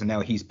text was, and now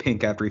he's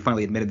pink after he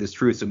finally admitted this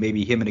truth. So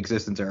maybe him and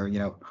existence are,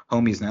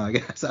 homies now. I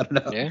guess I don't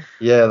know. Yeah.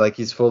 Yeah, like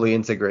he's fully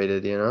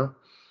integrated, you know?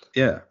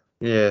 Yeah.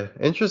 Yeah,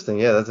 interesting.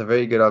 Yeah, that's a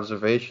very good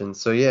observation.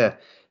 So yeah,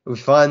 we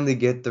finally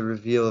get the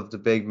reveal of the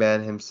big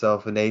man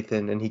himself,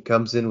 Nathan, and he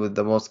comes in with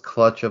the most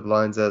clutch of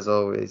lines as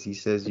always. He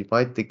says, "You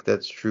might think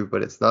that's true,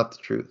 but it's not the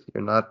truth.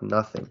 You're not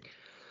nothing."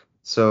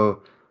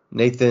 So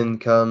Nathan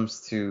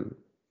comes to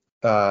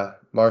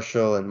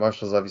Marshall, and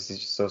Marshall's obviously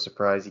just so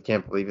surprised. He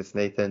can't believe it's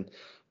Nathan,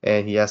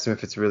 and he asks him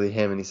if it's really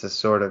him, and he says,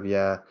 "Sort of,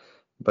 yeah."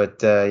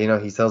 But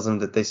he tells him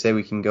that they say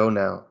we can go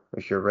now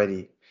if you're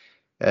ready.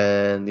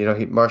 And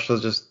Marshall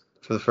just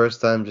for the first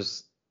time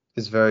just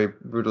is very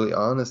brutally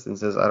honest and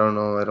says, "I don't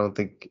know, I don't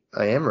think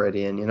I am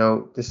ready." And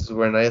this is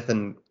where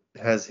Nathan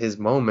has his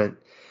moment,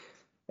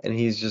 and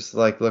he's just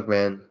like, "Look,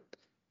 man,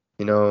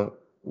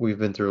 we've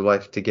been through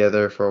life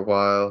together for a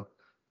while.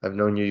 I've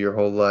known you your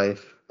whole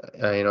life.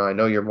 I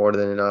know you're more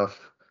than enough.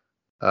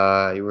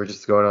 You were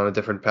just going on a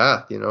different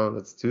path.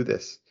 Let's do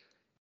this."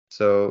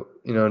 So,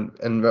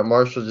 and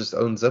Marshall just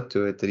owns up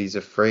to it that he's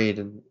afraid,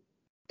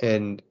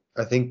 and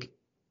I think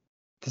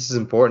this is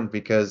important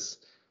because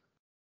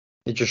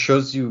it just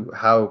shows you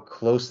how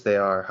close they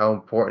are, how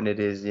important it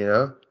is. You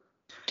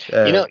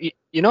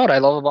know what I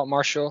love about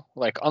Marshall?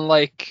 Like,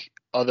 unlike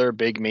other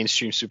big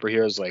mainstream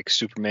superheroes like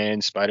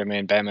Superman,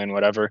 Spider-Man, Batman,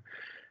 whatever,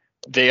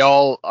 they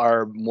all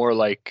are more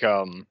like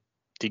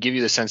they give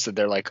you the sense that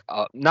they're like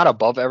not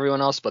above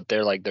everyone else, but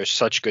they're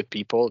such good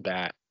people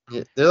that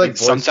Yeah, they're like Boy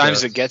sometimes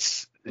it Scouts.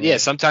 gets Yeah.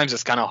 sometimes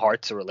it's kind of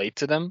hard to relate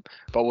to them.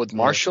 But with Yeah.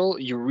 Marshall,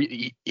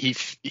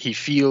 he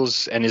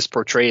feels and is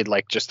portrayed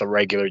like just a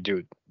regular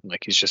dude.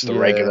 Like he's just a Yeah.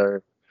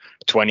 regular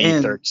 20,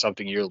 And- 30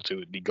 something year old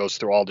dude. He goes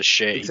through all the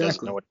shit. He doesn't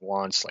Exactly. know what he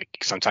wants. Like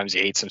sometimes he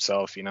hates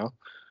himself,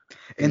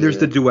 And there's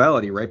Yeah. the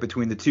duality, right,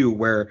 between the two,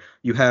 where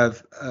you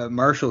have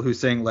Marshall who's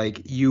saying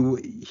like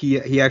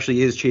he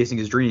actually is chasing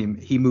his dream.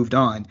 He moved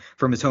on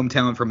from his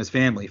hometown, from his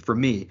family,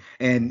 from me.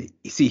 And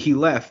see, he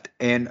left,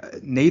 and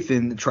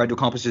Nathan tried to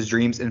accomplish his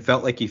dreams and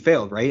felt like he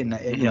failed, right?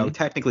 And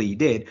technically he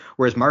did,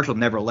 whereas Marshall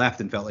never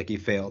left and felt like he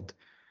failed.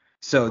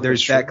 So there's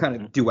that's that true.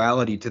 kind of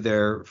duality to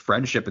their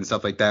friendship and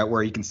stuff like that,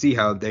 where you can see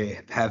how they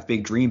have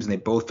big dreams and they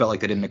both felt like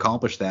they didn't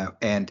accomplish that.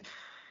 And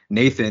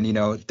Nathan,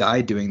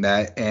 died doing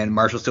that, and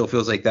Marshall still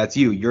feels like that's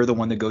you. You're the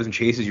one that goes and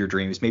chases your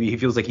dreams. Maybe he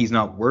feels like he's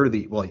not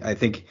worthy. Well, I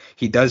think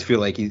he does feel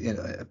like he's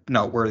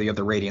not worthy of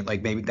the radiant.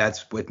 Like maybe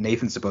that's what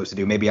Nathan's supposed to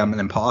do. Maybe I'm an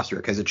imposter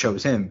because it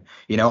chose him.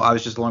 I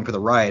was just along for the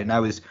ride, and I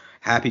was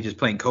happy just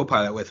playing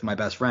co-pilot with my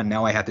best friend.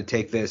 Now I have to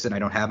take this, and I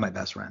don't have my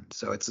best friend.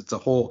 So it's a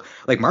whole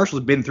like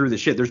Marshall's been through the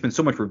shit. There's been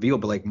so much revealed,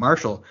 but like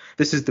Marshall,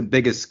 this is the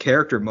biggest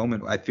character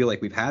moment I feel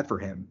like we've had for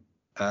him.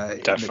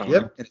 Definitely.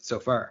 In it so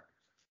far.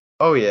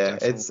 Oh yeah,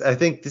 Definitely. I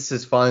think this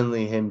is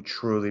finally him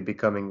truly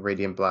becoming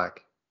Radiant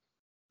Black.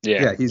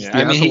 Yeah, he's the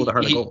I mean, asshole with a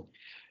heart of gold.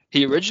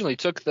 he originally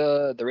took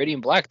the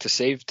Radiant Black to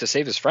save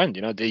his friend.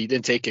 He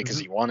didn't take it because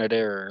he wanted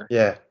it or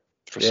Yeah,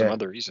 for some yeah.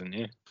 other reason.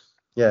 Yeah.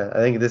 yeah. I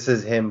think this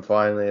is him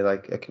finally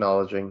like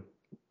acknowledging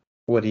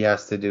what he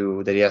has to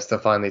do, that he has to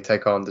finally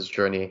take on this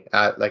journey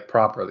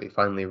properly,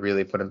 finally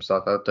really put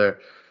himself out there.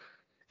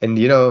 And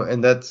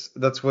and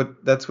that's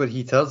what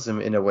he tells him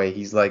in a way.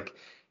 He's like,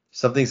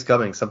 something's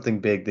coming, something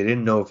big. They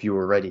didn't know if you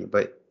were ready,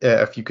 but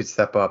if you could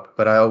step up.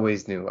 But I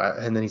always knew.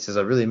 And then he says,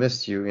 "I really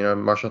missed you."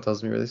 Marshall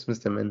tells me he really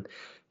missed him, and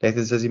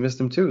Nathan says he missed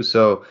him too.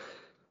 So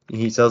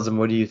he tells him,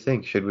 "What do you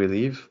think? Should we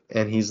leave?"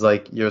 And he's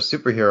like, "You're a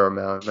superhero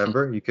now.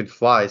 Remember, you could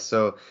fly."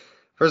 So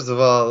first of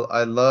all,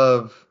 I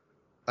love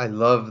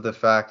the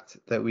fact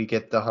that we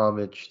get the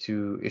homage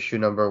to issue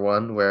number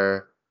 1,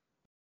 where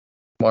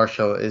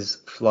Marshall is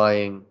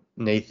flying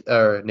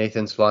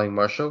Nathan's flying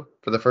Marshall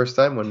for the first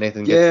time when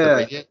Nathan gets the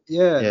radiant.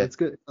 Yeah, Yeah. that's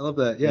good. I love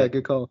that. Yeah, Yeah.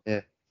 good call.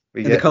 Yeah.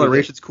 And the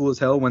coloration's cool as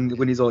hell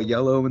when he's all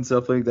yellow and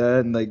stuff like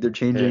that, and like they're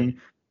changing.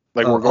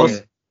 Like Oh, we're going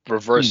also-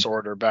 reverse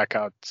order back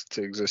out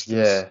to existence.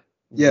 Yeah.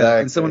 Yeah,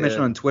 Exactly, and someone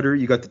mentioned on Twitter,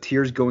 you got the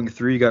tears going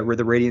through, you got where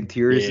the radiant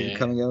tears Yeah.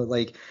 coming out.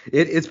 Like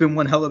it's been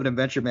one hell of an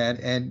adventure, man.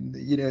 And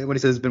when he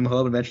says it's been one hell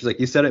of an adventure, it's like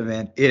you said it,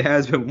 man. It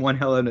has been one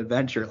hell of an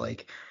adventure.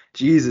 Like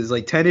Jesus,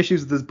 like 10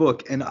 issues of this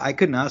book, and I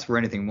couldn't ask for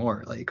anything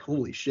more. Like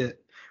holy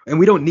shit. And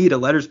we don't need a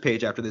letters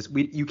page after this.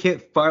 You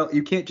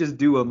can't just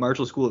do a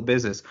Marshall School of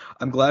Business.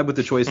 I'm glad with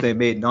the choice they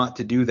made not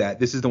to do that.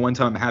 This is the one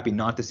time I'm happy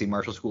not to see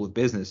Marshall School of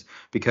Business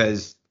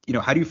because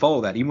how do you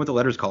follow that? Even with the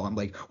letters column,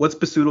 like what's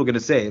Basuto gonna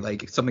say?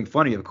 Like something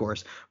funny, of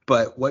course,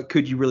 but what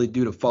could you really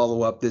do to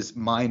follow up this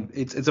mind?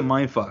 It's a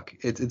mind fuck.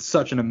 It's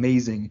such an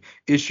amazing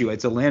issue.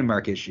 It's a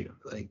landmark issue.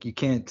 Like you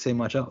can't say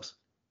much else.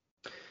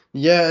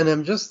 Yeah, and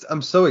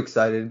I'm so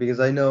excited because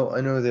I know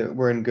that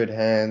we're in good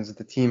hands.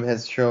 The team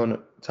has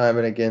shown time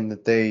and again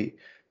that they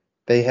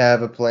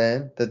have a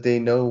plan, that they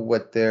know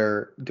what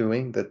they're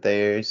doing, that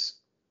there's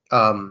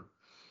what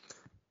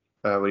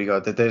do you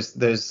got? That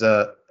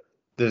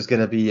there's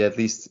gonna be at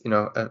least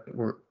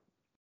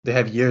they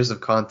have years of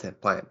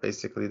content planned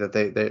basically,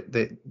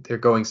 that they're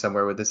going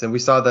somewhere with this, and we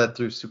saw that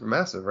through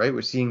Supermassive, right?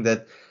 We're seeing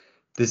that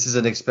this is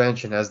an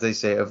expansion, as they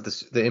say, of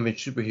the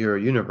Image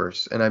superhero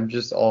universe, and I'm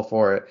just all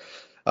for it.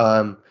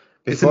 Um,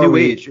 It's a before new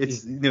we age.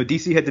 It's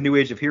DC had the new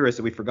age of heroes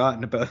that we've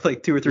forgotten about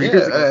like 2 or 3 Yeah,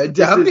 years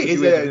ago. how This many is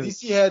is the new age there? of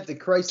DC had the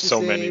Crisis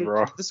So many, Age,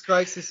 bro. this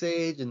Crisis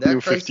Age, and that New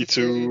Crisis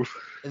 52. Age,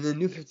 and then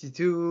New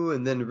 52,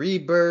 and then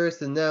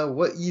Rebirth, and now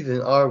what even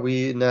are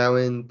we now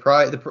in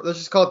Pride? Let's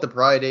just call it the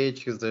Pride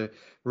Age because they're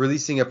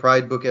releasing a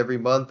Pride book every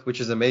month, which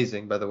is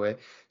amazing, by the way.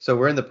 So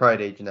we're in the Pride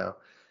Age now.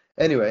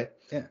 Anyway,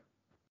 Yeah. I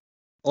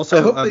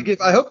Also, hope they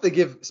give. I hope they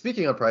give.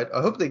 Speaking of Pride,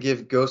 I hope they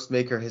give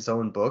Ghostmaker his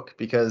own book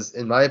because,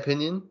 in my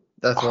opinion,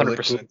 that's one of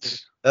the cool.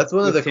 100%. That's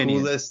one of the With Tinian.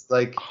 coolest,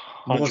 like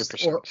most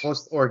 100%.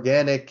 most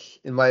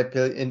organic, in my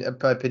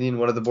opinion,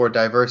 one of the more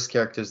diverse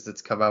characters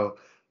that's come out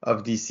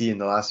of DC in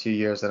the last few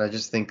years. And I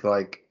just think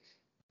like,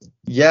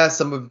 yeah,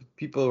 some of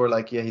people were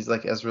like, yeah, he's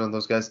like Ezra and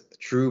those guys.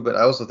 True, but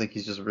I also think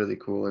he's just really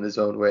cool in his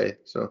own way.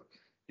 So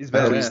he's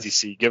I hope Please,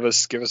 badass. DC, give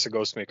us a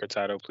Ghostmaker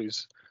title,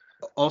 please.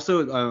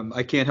 Also,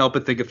 I can't help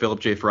but think of Philip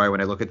J. Fry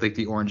when I look at like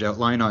the orange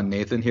outline on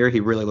Nathan here. He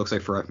really looks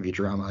like Fry from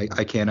Futurama.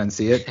 I can't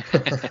unsee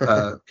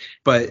it.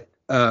 But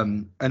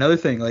another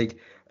thing, like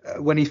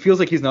when he feels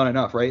like he's not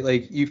enough, right?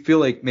 Like you feel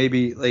like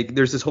maybe like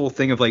there's this whole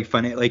thing of like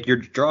like your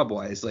job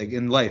wise, like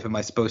in life, am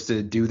I supposed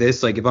to do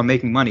this? Like if I'm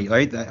making money,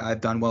 right?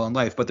 I've done well in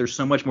life, but there's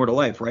so much more to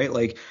life, right?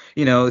 Like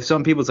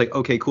some people it's like,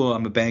 okay, cool,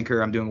 I'm a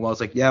banker, I'm doing well. It's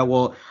like, yeah,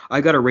 well,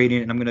 I got a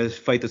Radiant and I'm gonna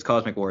fight this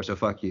cosmic war, so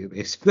fuck you,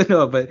 basically.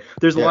 No, but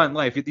there's a Yeah. lot in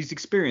life. These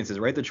experiences,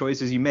 right? The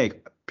choices you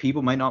make.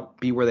 People might not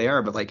be where they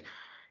are, but like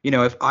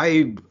if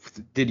I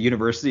did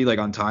university like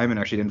on time and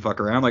actually didn't fuck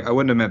around, like I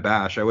wouldn't have met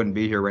Bash. I wouldn't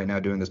be here right now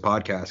doing this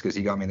podcast because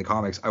he got me in the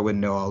comics. I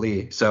wouldn't know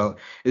Ali. So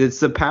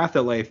it's the path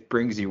that life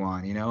brings you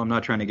on. I'm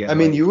not trying to get. I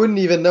mean, like, you wouldn't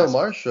even know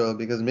Marshall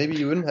because maybe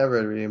you wouldn't have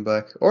Red, Radiant,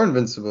 Black or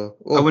Invincible.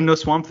 I wouldn't know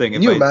Swamp Thing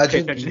Can if you I paid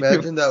imagine? attention to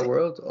Imagine that university.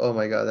 world. Oh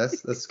my God,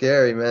 that's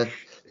scary, man.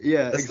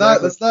 Yeah, Let's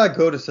exactly. not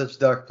go to such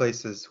dark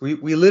places. We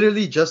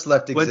literally just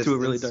left Went existence. to a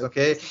really dark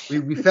Okay, place.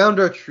 we found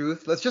our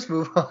truth. Let's just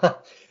move on.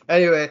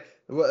 Anyway,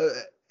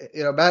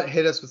 Matt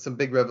hit us with some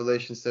big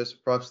revelations there. So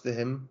props to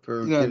him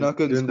for Yeah, not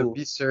good in doing the school.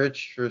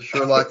 research for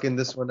Sherlocking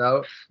this one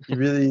out. He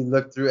really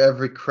looked through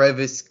every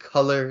crevice,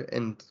 color,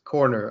 and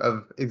corner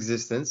of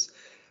existence.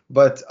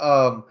 But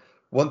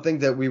one thing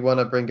that we want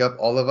to bring up,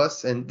 all of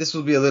us, and this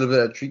will be a little bit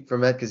of a treat for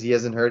Matt because he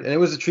hasn't heard, and it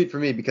was a treat for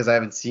me because I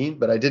haven't seen,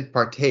 but I did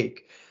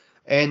partake.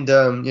 And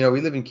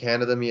we live in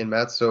Canada, me and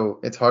Matt, so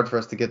it's hard for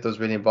us to get those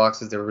Radiant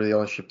boxes. They were really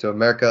only shipped to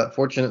America.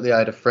 Fortunately, I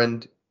had a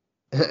friend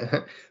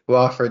who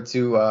offered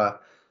to a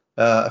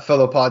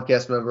fellow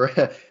podcast member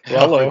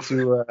Hello.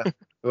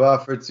 who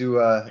offered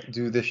to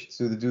do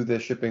the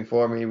shipping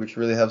for me, which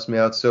really helps me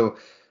out. So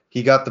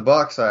he got the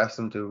box. I asked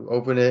him to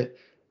open it.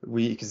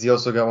 Because he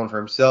also got one for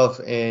himself,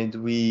 and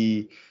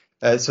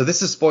so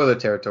this is spoiler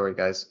territory,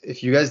 guys.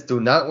 If you guys do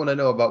not want to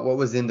know about what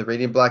was in the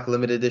Radiant Black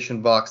limited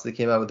edition box that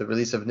came out with the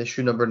release of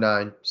issue number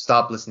 9,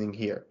 stop listening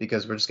here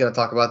because we're just going to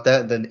talk about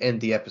that and then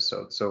end the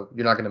episode. So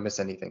you're not going to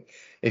miss anything.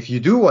 If you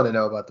do want to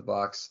know about the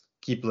box,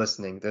 keep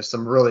listening. There's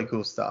some really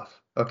cool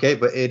stuff. Okay,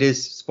 but it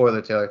is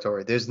spoiler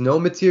territory. There's no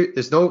material.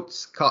 There's no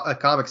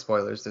comic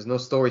spoilers. There's no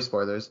story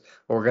spoilers.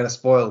 But we're going to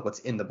spoil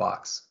what's in the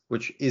box,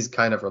 which is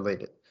kind of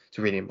related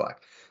to Radiant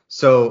Black.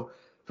 So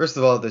first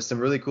of all, there's some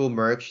really cool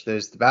merch.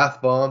 There's the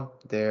bath bomb.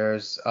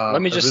 There's Let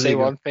me just say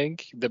one thing.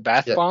 The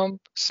bath Yeah. bomb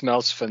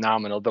smells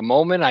phenomenal. The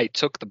moment I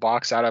took the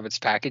box out of its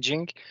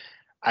packaging,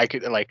 I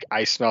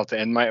smelled it,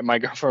 and my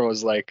girlfriend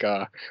was like,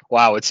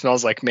 "Wow, it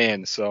smells like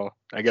man." So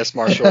I guess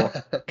Marshall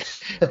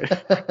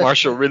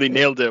really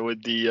nailed it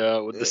with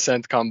the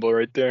scent combo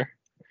right there.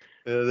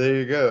 There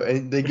you go.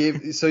 And they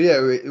gave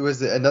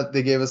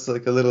they gave us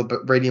like a little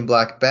Radiant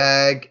Black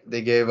bag.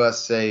 They gave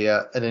us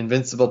an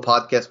Invincible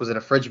podcast. Was it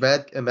a fridge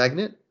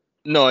magnet?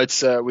 No,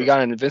 it's we got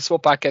an Invincible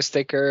podcast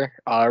sticker.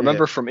 I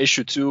remember from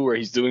issue 2 where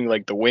he's doing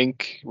like the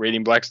wink.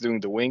 Radiant Black's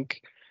doing the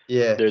wink.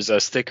 Yeah. There's a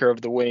sticker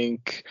of the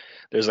wink.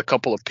 There's a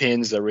couple of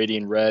pins, a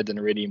Radiant Red and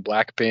a Radiant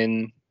Black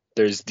pin.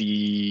 There's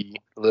the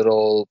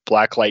little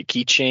blacklight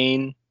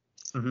keychain.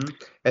 Mm-hmm.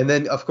 And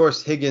then, of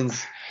course,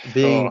 Higgins,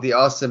 being the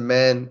awesome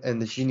man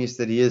and the genius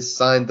that he is,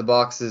 signed the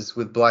boxes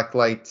with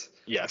blacklight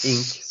Yes.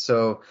 ink.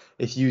 So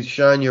if you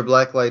shine your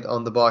blacklight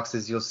on the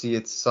boxes, you'll see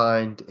it's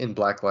signed in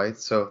blacklight.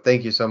 So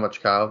thank you so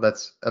much, Kyle.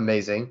 That's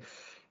amazing.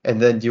 And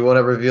then, do you want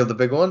to reveal the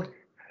big one?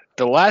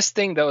 The last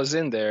thing that was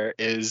in there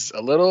is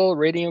a little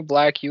Radiant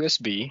Black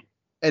USB.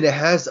 and it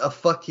has a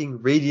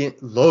fucking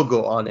Radiant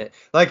logo on it.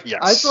 Like, Yes.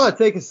 I just want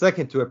to take a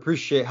second to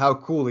appreciate how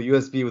cool a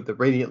USB with the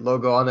Radiant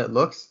logo on it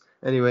looks.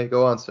 Anyway,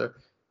 go on, sir.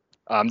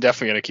 I'm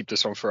definitely gonna keep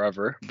this one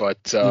forever.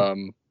 But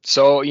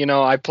so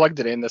I plugged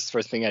it in. That's the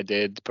first thing I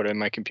did. Put it in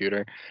my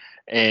computer,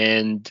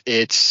 and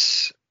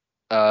it's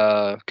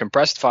a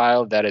compressed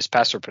file that is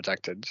password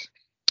protected.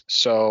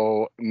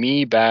 So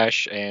me,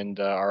 Bash, and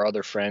our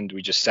other friend,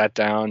 we just sat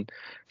down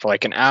for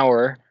like an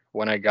hour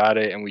when I got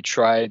it, and we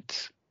tried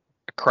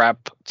a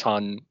crap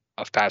ton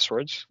of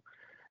passwords.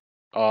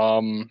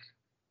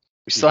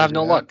 We still have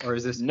no luck. Or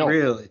is this No.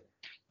 really?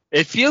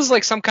 It feels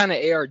like some kind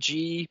of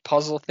ARG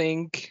puzzle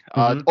thing.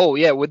 Mhm. Oh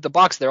yeah, with the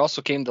box there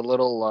also came the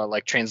little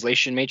like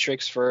translation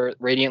matrix for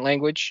Radiant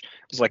language.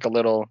 It was like a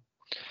little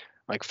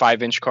like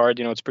 5-inch card.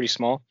 It's pretty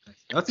small.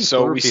 Nothing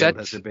So we Cloverfield set-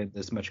 hasn't been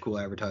this much cool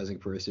advertising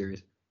for a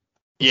series.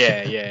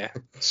 Yeah.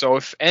 So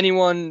if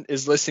anyone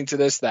is listening to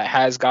this that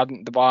has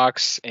gotten the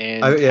box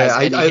and has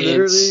I any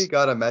literally hints,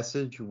 got a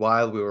message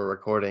while we were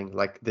recording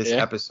like this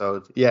Yeah?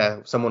 episode.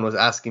 Yeah, someone was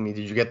asking me,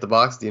 "Did you get the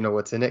box? Do you know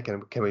what's in it?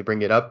 Can we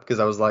bring it up?" Because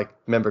I was like,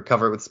 remember,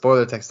 cover it with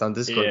spoiler text on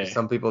Discord. 'Cause Yeah.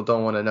 some people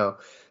don't want to know.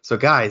 So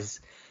guys,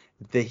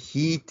 the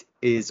heat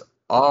is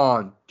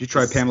on. Did you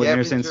try The Pamela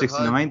Anderson scavenger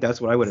 69? hunt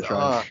That's what I would have is tried.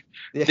 on.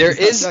 Yeah, there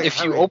exactly. is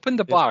if you open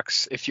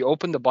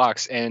the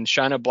box and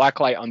shine a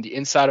black light on the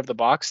inside of the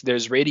box,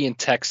 there's Radiant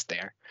text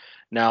there.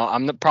 Now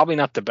I'm probably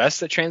not the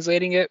best at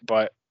translating it,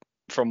 but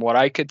from what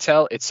I could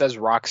tell, it says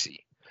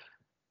Roxy.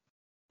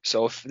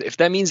 So if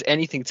that means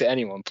anything to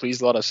anyone,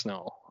 please let us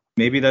know.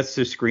 Maybe that's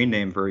the screen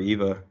name for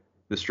Eva,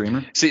 the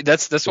streamer. See,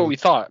 that's what we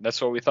thought.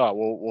 That's what we thought.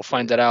 We'll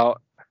find that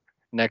out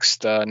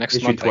next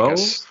Issue month, 12? I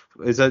guess.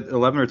 Is that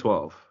 11 or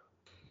 12?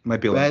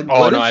 Might be 11. Man, Oh,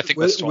 what no, if, I think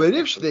what, that's 12, what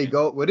if actually.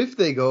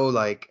 they go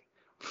like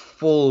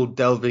full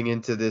delving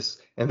into this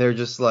and they're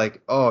just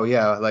like, oh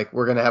yeah, like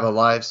we're gonna have a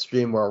live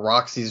stream where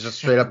Roxy's just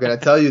straight up gonna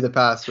tell you the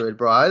password,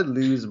 bro. I'd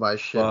lose my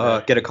shit.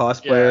 Man. Get a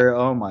cosplayer.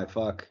 Oh my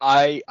fuck.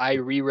 I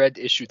reread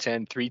issue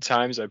 10 3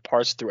 times. I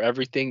parsed through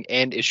everything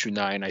and issue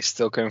 9. I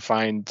still couldn't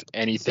find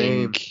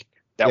anything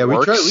that Yeah,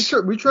 works. we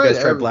You tried guys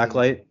tried everything.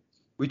 Blacklight?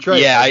 We tried.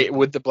 Yeah, everything.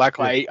 with the black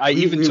light, I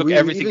We- even we- took we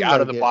everything even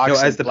out of like the it. box No,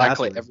 as and the blacklight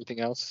password. everything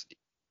else.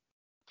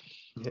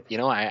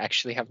 Yeah. I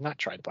actually have not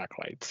tried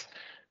blacklight.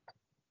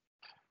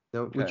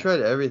 No, we Okay.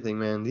 tried everything,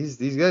 man. These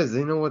guys,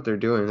 they know what they're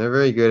doing. They're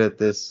very good at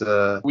this.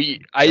 I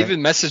Yeah.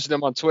 even messaged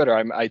them on Twitter.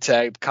 I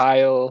tagged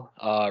Kyle,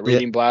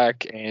 Reading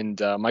Black, and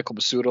Michael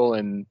Basudel,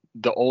 and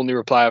the only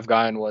reply I've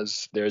gotten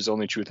was, "There's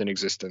only truth in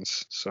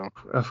existence." So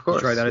Of You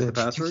course. try that as the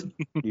Yeah. password?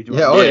 You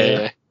Yeah, oh, yeah,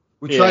 yeah. yeah.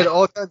 We Yeah. tried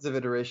all kinds of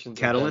iterations. of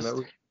them, Catalyst?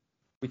 man.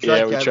 We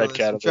Yeah, tried we tried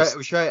Catalyst.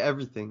 We tried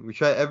everything. We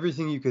tried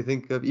everything you could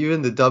think of,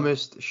 even the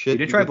dumbest shit. You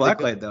didn't you try could think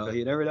of. Blacklight though.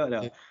 You never know.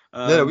 No. Yeah.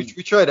 No, we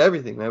Um, tried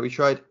everything, man. We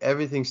tried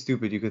everything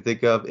stupid you could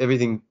think of,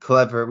 everything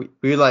clever.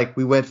 We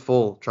went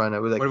full trying to.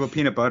 We're What like, about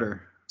peanut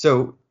butter?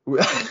 so.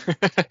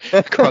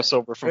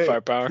 Crossover from Wait.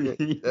 Firepower.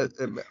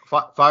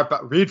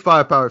 Firepower. Read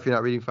Firepower if you're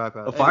not reading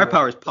Firepower. Oh,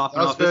 Firepower is popping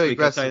That was off this very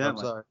week. I'll tell aggressive. you that I'm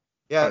much. sorry.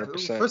 Yeah.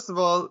 100%. First of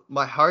all,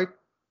 my heart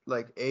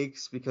like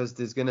aches because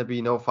there's gonna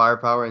be no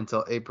Firepower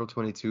until April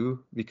 22.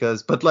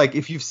 But like,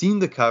 if you've seen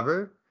the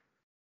cover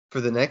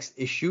for the next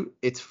issue,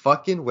 it's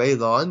fucking Wei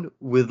Lon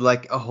with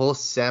like a whole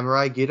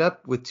samurai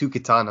getup with 2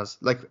 katanas.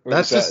 Like Wait,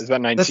 that's is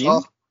that that's 19?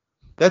 all.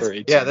 That's Or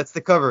 18? yeah. That's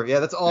the cover. Yeah.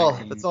 That's all.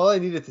 19. That's all I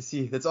needed to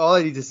see. That's all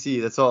I need to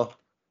see. That's all.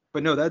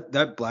 But no,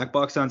 that black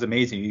box sounds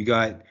amazing. You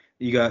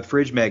got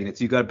fridge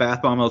magnets. You got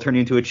bath bomb that'll turn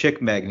into a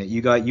chick magnet.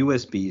 You got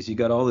USBs. You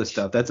got all this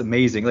stuff. That's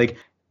amazing. Like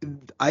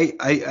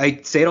I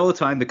say it all the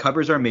time. The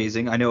covers are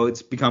amazing. I know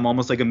it's become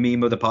almost like a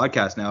meme of the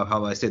podcast now,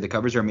 how I say the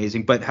covers are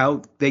amazing, but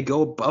how they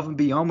go above and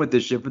beyond with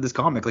this shit for this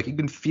comic. Like you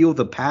can feel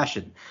the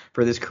passion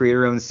for this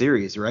creator-owned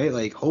series, right?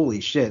 Like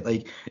holy shit.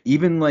 Like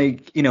even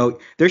like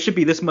there should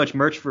be this much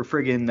merch for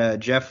friggin'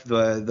 Jeff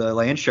the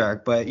land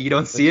shark, but you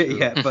don't see That's it true.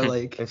 yet. But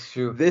like It's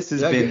true. this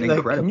has been like,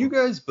 incredible. Can you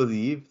guys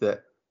believe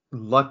that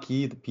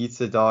Lucky the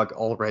pizza dog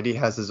already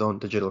has his own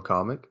digital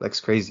comic? Like,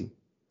 it's crazy.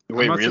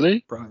 Wait, I'm not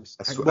really?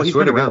 surprised. I Well, he's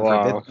swear been to around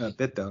God. for a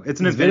bit though.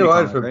 It's an He's been Infinity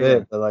around comic, for a right?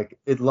 bit, but like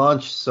it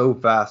launched so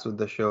fast with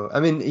the show. I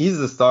mean, he's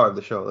the star of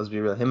the show. Let's be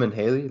real. Him and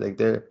Haley, like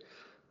they're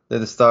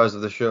the stars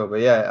of the show.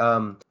 But yeah,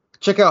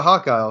 check out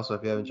Hawkeye also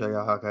if you haven't checked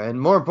out Hawkeye, and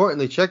more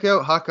importantly, check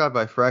out Hawkeye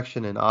by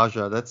Fraction and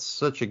Aja. That's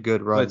such a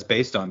good run. What it's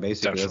based on,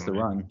 basically. That's the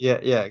Definitely. run.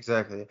 Yeah,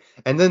 exactly.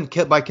 And then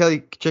by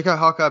Kelly, check out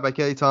Hawkeye by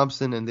Kelly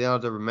Thompson and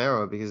Leonardo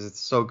Romero because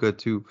it's so good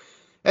too.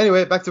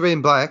 Anyway, back to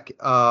Radiant Black.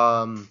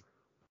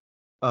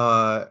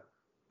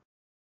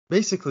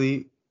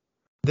 Basically,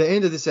 the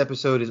end of this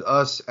episode is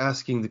us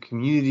asking the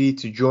community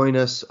to join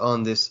us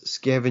on this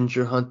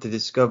scavenger hunt to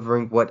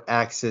discovering what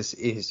Axis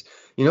is.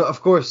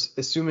 Of course,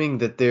 assuming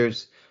that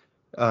there's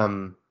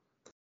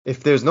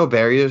if there's no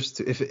barriers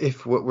to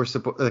if what we're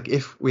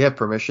if we have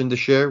permission to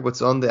share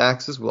what's on the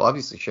Axis, we'll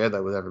obviously share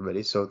that with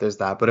everybody. So there's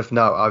that. But if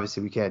not,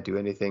 obviously we can't do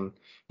anything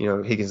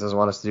Higgins doesn't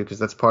want us to do because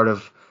that's part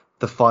of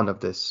the fun of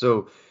this.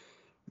 So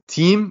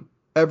team,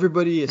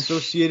 everybody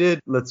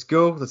associated, let's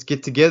go. Let's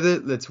get together.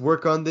 Let's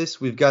work on this.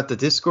 We've got the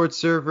Discord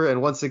server.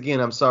 And once again,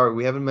 I'm sorry,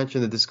 we haven't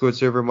mentioned the Discord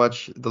server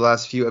much the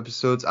last few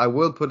episodes. I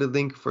will put a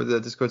link for the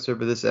Discord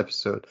server this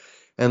episode.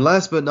 And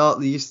last but not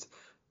least,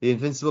 the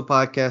Invincible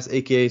Podcast,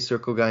 aka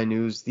Circle Guy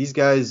News. These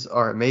guys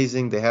are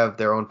amazing. They have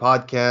their own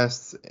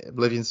podcast,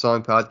 Oblivion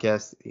Song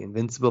Podcast, the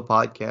Invincible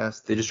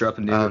Podcast. They just dropped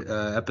a new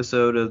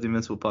episode of the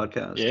Invincible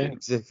Podcast. Yeah,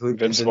 exactly.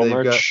 Invincible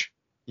merch.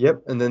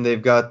 Yep, and then they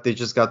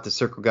just got the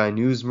Circle Guy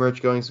News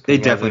merch going. So they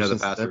definitely know the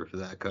password for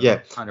that code. Yeah,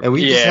 100%. and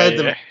we just had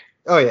them.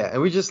 Oh yeah,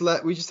 and we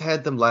just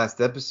had them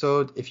last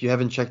episode. If you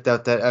haven't checked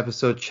out that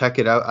episode, check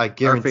it out. I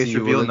guarantee our face you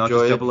reveal, will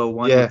enjoy not just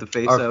 001 with the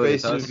face our out.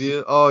 face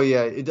reveal. Oh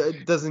yeah,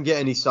 it doesn't get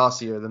any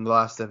saucier than the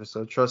last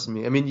episode. Trust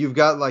me. I mean, you've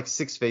got like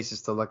 6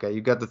 faces to look at.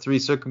 You've got the 3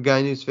 Circle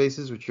Guy News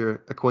faces, which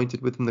you're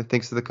acquainted with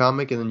thanks to the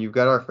comic, and then you've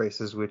got our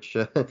faces, which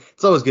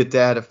it's always good to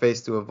add a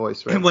face to a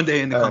voice, right? And one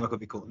day in the comic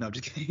would be cool. No, I'm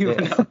just kidding.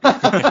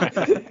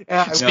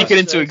 Yeah. Speak it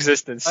into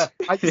existence.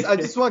 I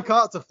just want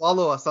Kyle to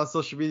follow us on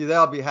social media. Then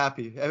I'll be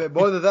happy. I mean,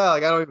 more than that,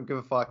 like I don't even give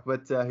a fuck.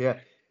 But yeah.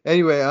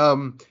 Anyway,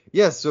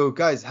 so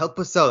guys, help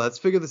us out. Let's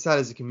figure this out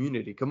as a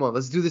community. Come on,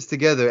 let's do this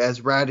together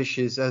as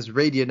Radishes, as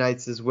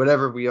Radianites, as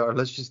whatever we are.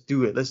 Let's just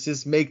do it. Let's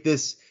just make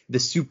this the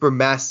super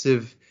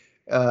massive.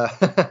 See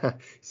what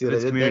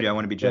this community, I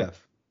want to be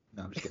Jeff.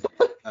 No, I'm just kidding.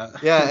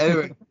 Yeah.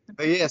 Anyway,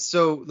 but yeah.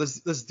 So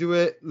let's do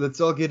it. Let's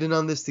all get in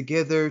on this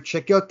together.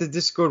 Check out the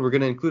Discord. We're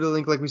gonna include a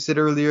link, like we said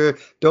earlier.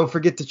 Don't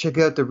forget to check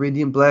out the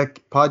Radiant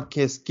Black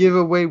podcast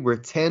giveaway. We're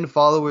 10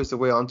 followers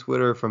away on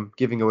Twitter from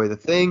giving away the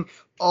thing.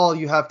 All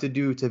you have to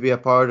do to be a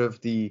part of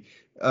the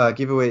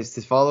giveaway is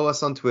to follow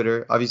us on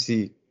Twitter.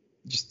 Obviously,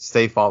 just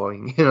stay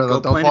following.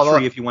 Go don't plant follow a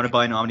tree if you want to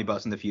buy an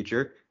omnibus in the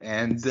future.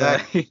 And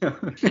exactly.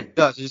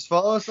 No, just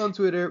follow us on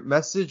Twitter.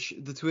 Message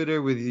the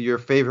Twitter with your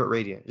favorite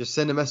Radiant. Just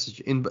send a message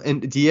in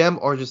DM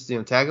or just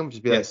tag them.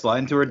 Just be like, slide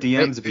into our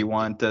DMs if you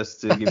want us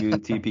to give you a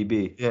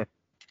TPB. Yeah,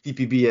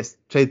 TPB, yes,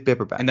 trade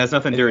paperback. And that's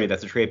nothing dirty.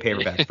 That's a trade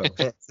paperback,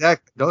 folks.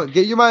 Exactly. Don't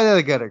get your mind out of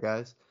the gutter,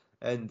 guys.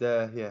 And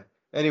yeah.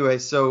 Anyway,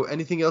 so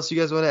anything else you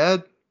guys want to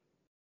add?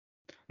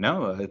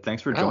 No,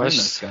 thanks for joining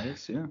us,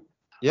 guys. Yeah,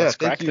 let's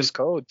crack this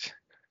code.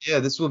 Yeah,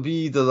 this will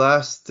be the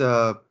last.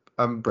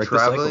 I'm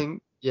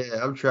traveling. Yeah,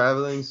 I'm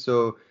traveling,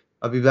 so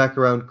I'll be back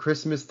around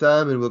Christmas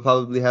time, and we'll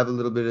probably have a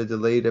little bit of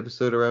delayed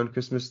episode around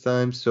Christmas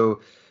time.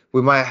 So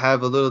we might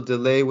have a little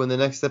delay when the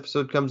next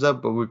episode comes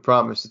up, but we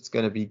promise it's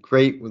going to be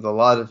great with a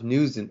lot of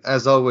news. And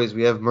as always,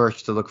 we have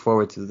merch to look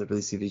forward to the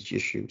release of each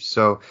issue.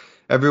 So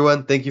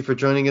everyone, thank you for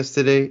joining us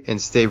today,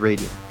 and stay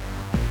radiant.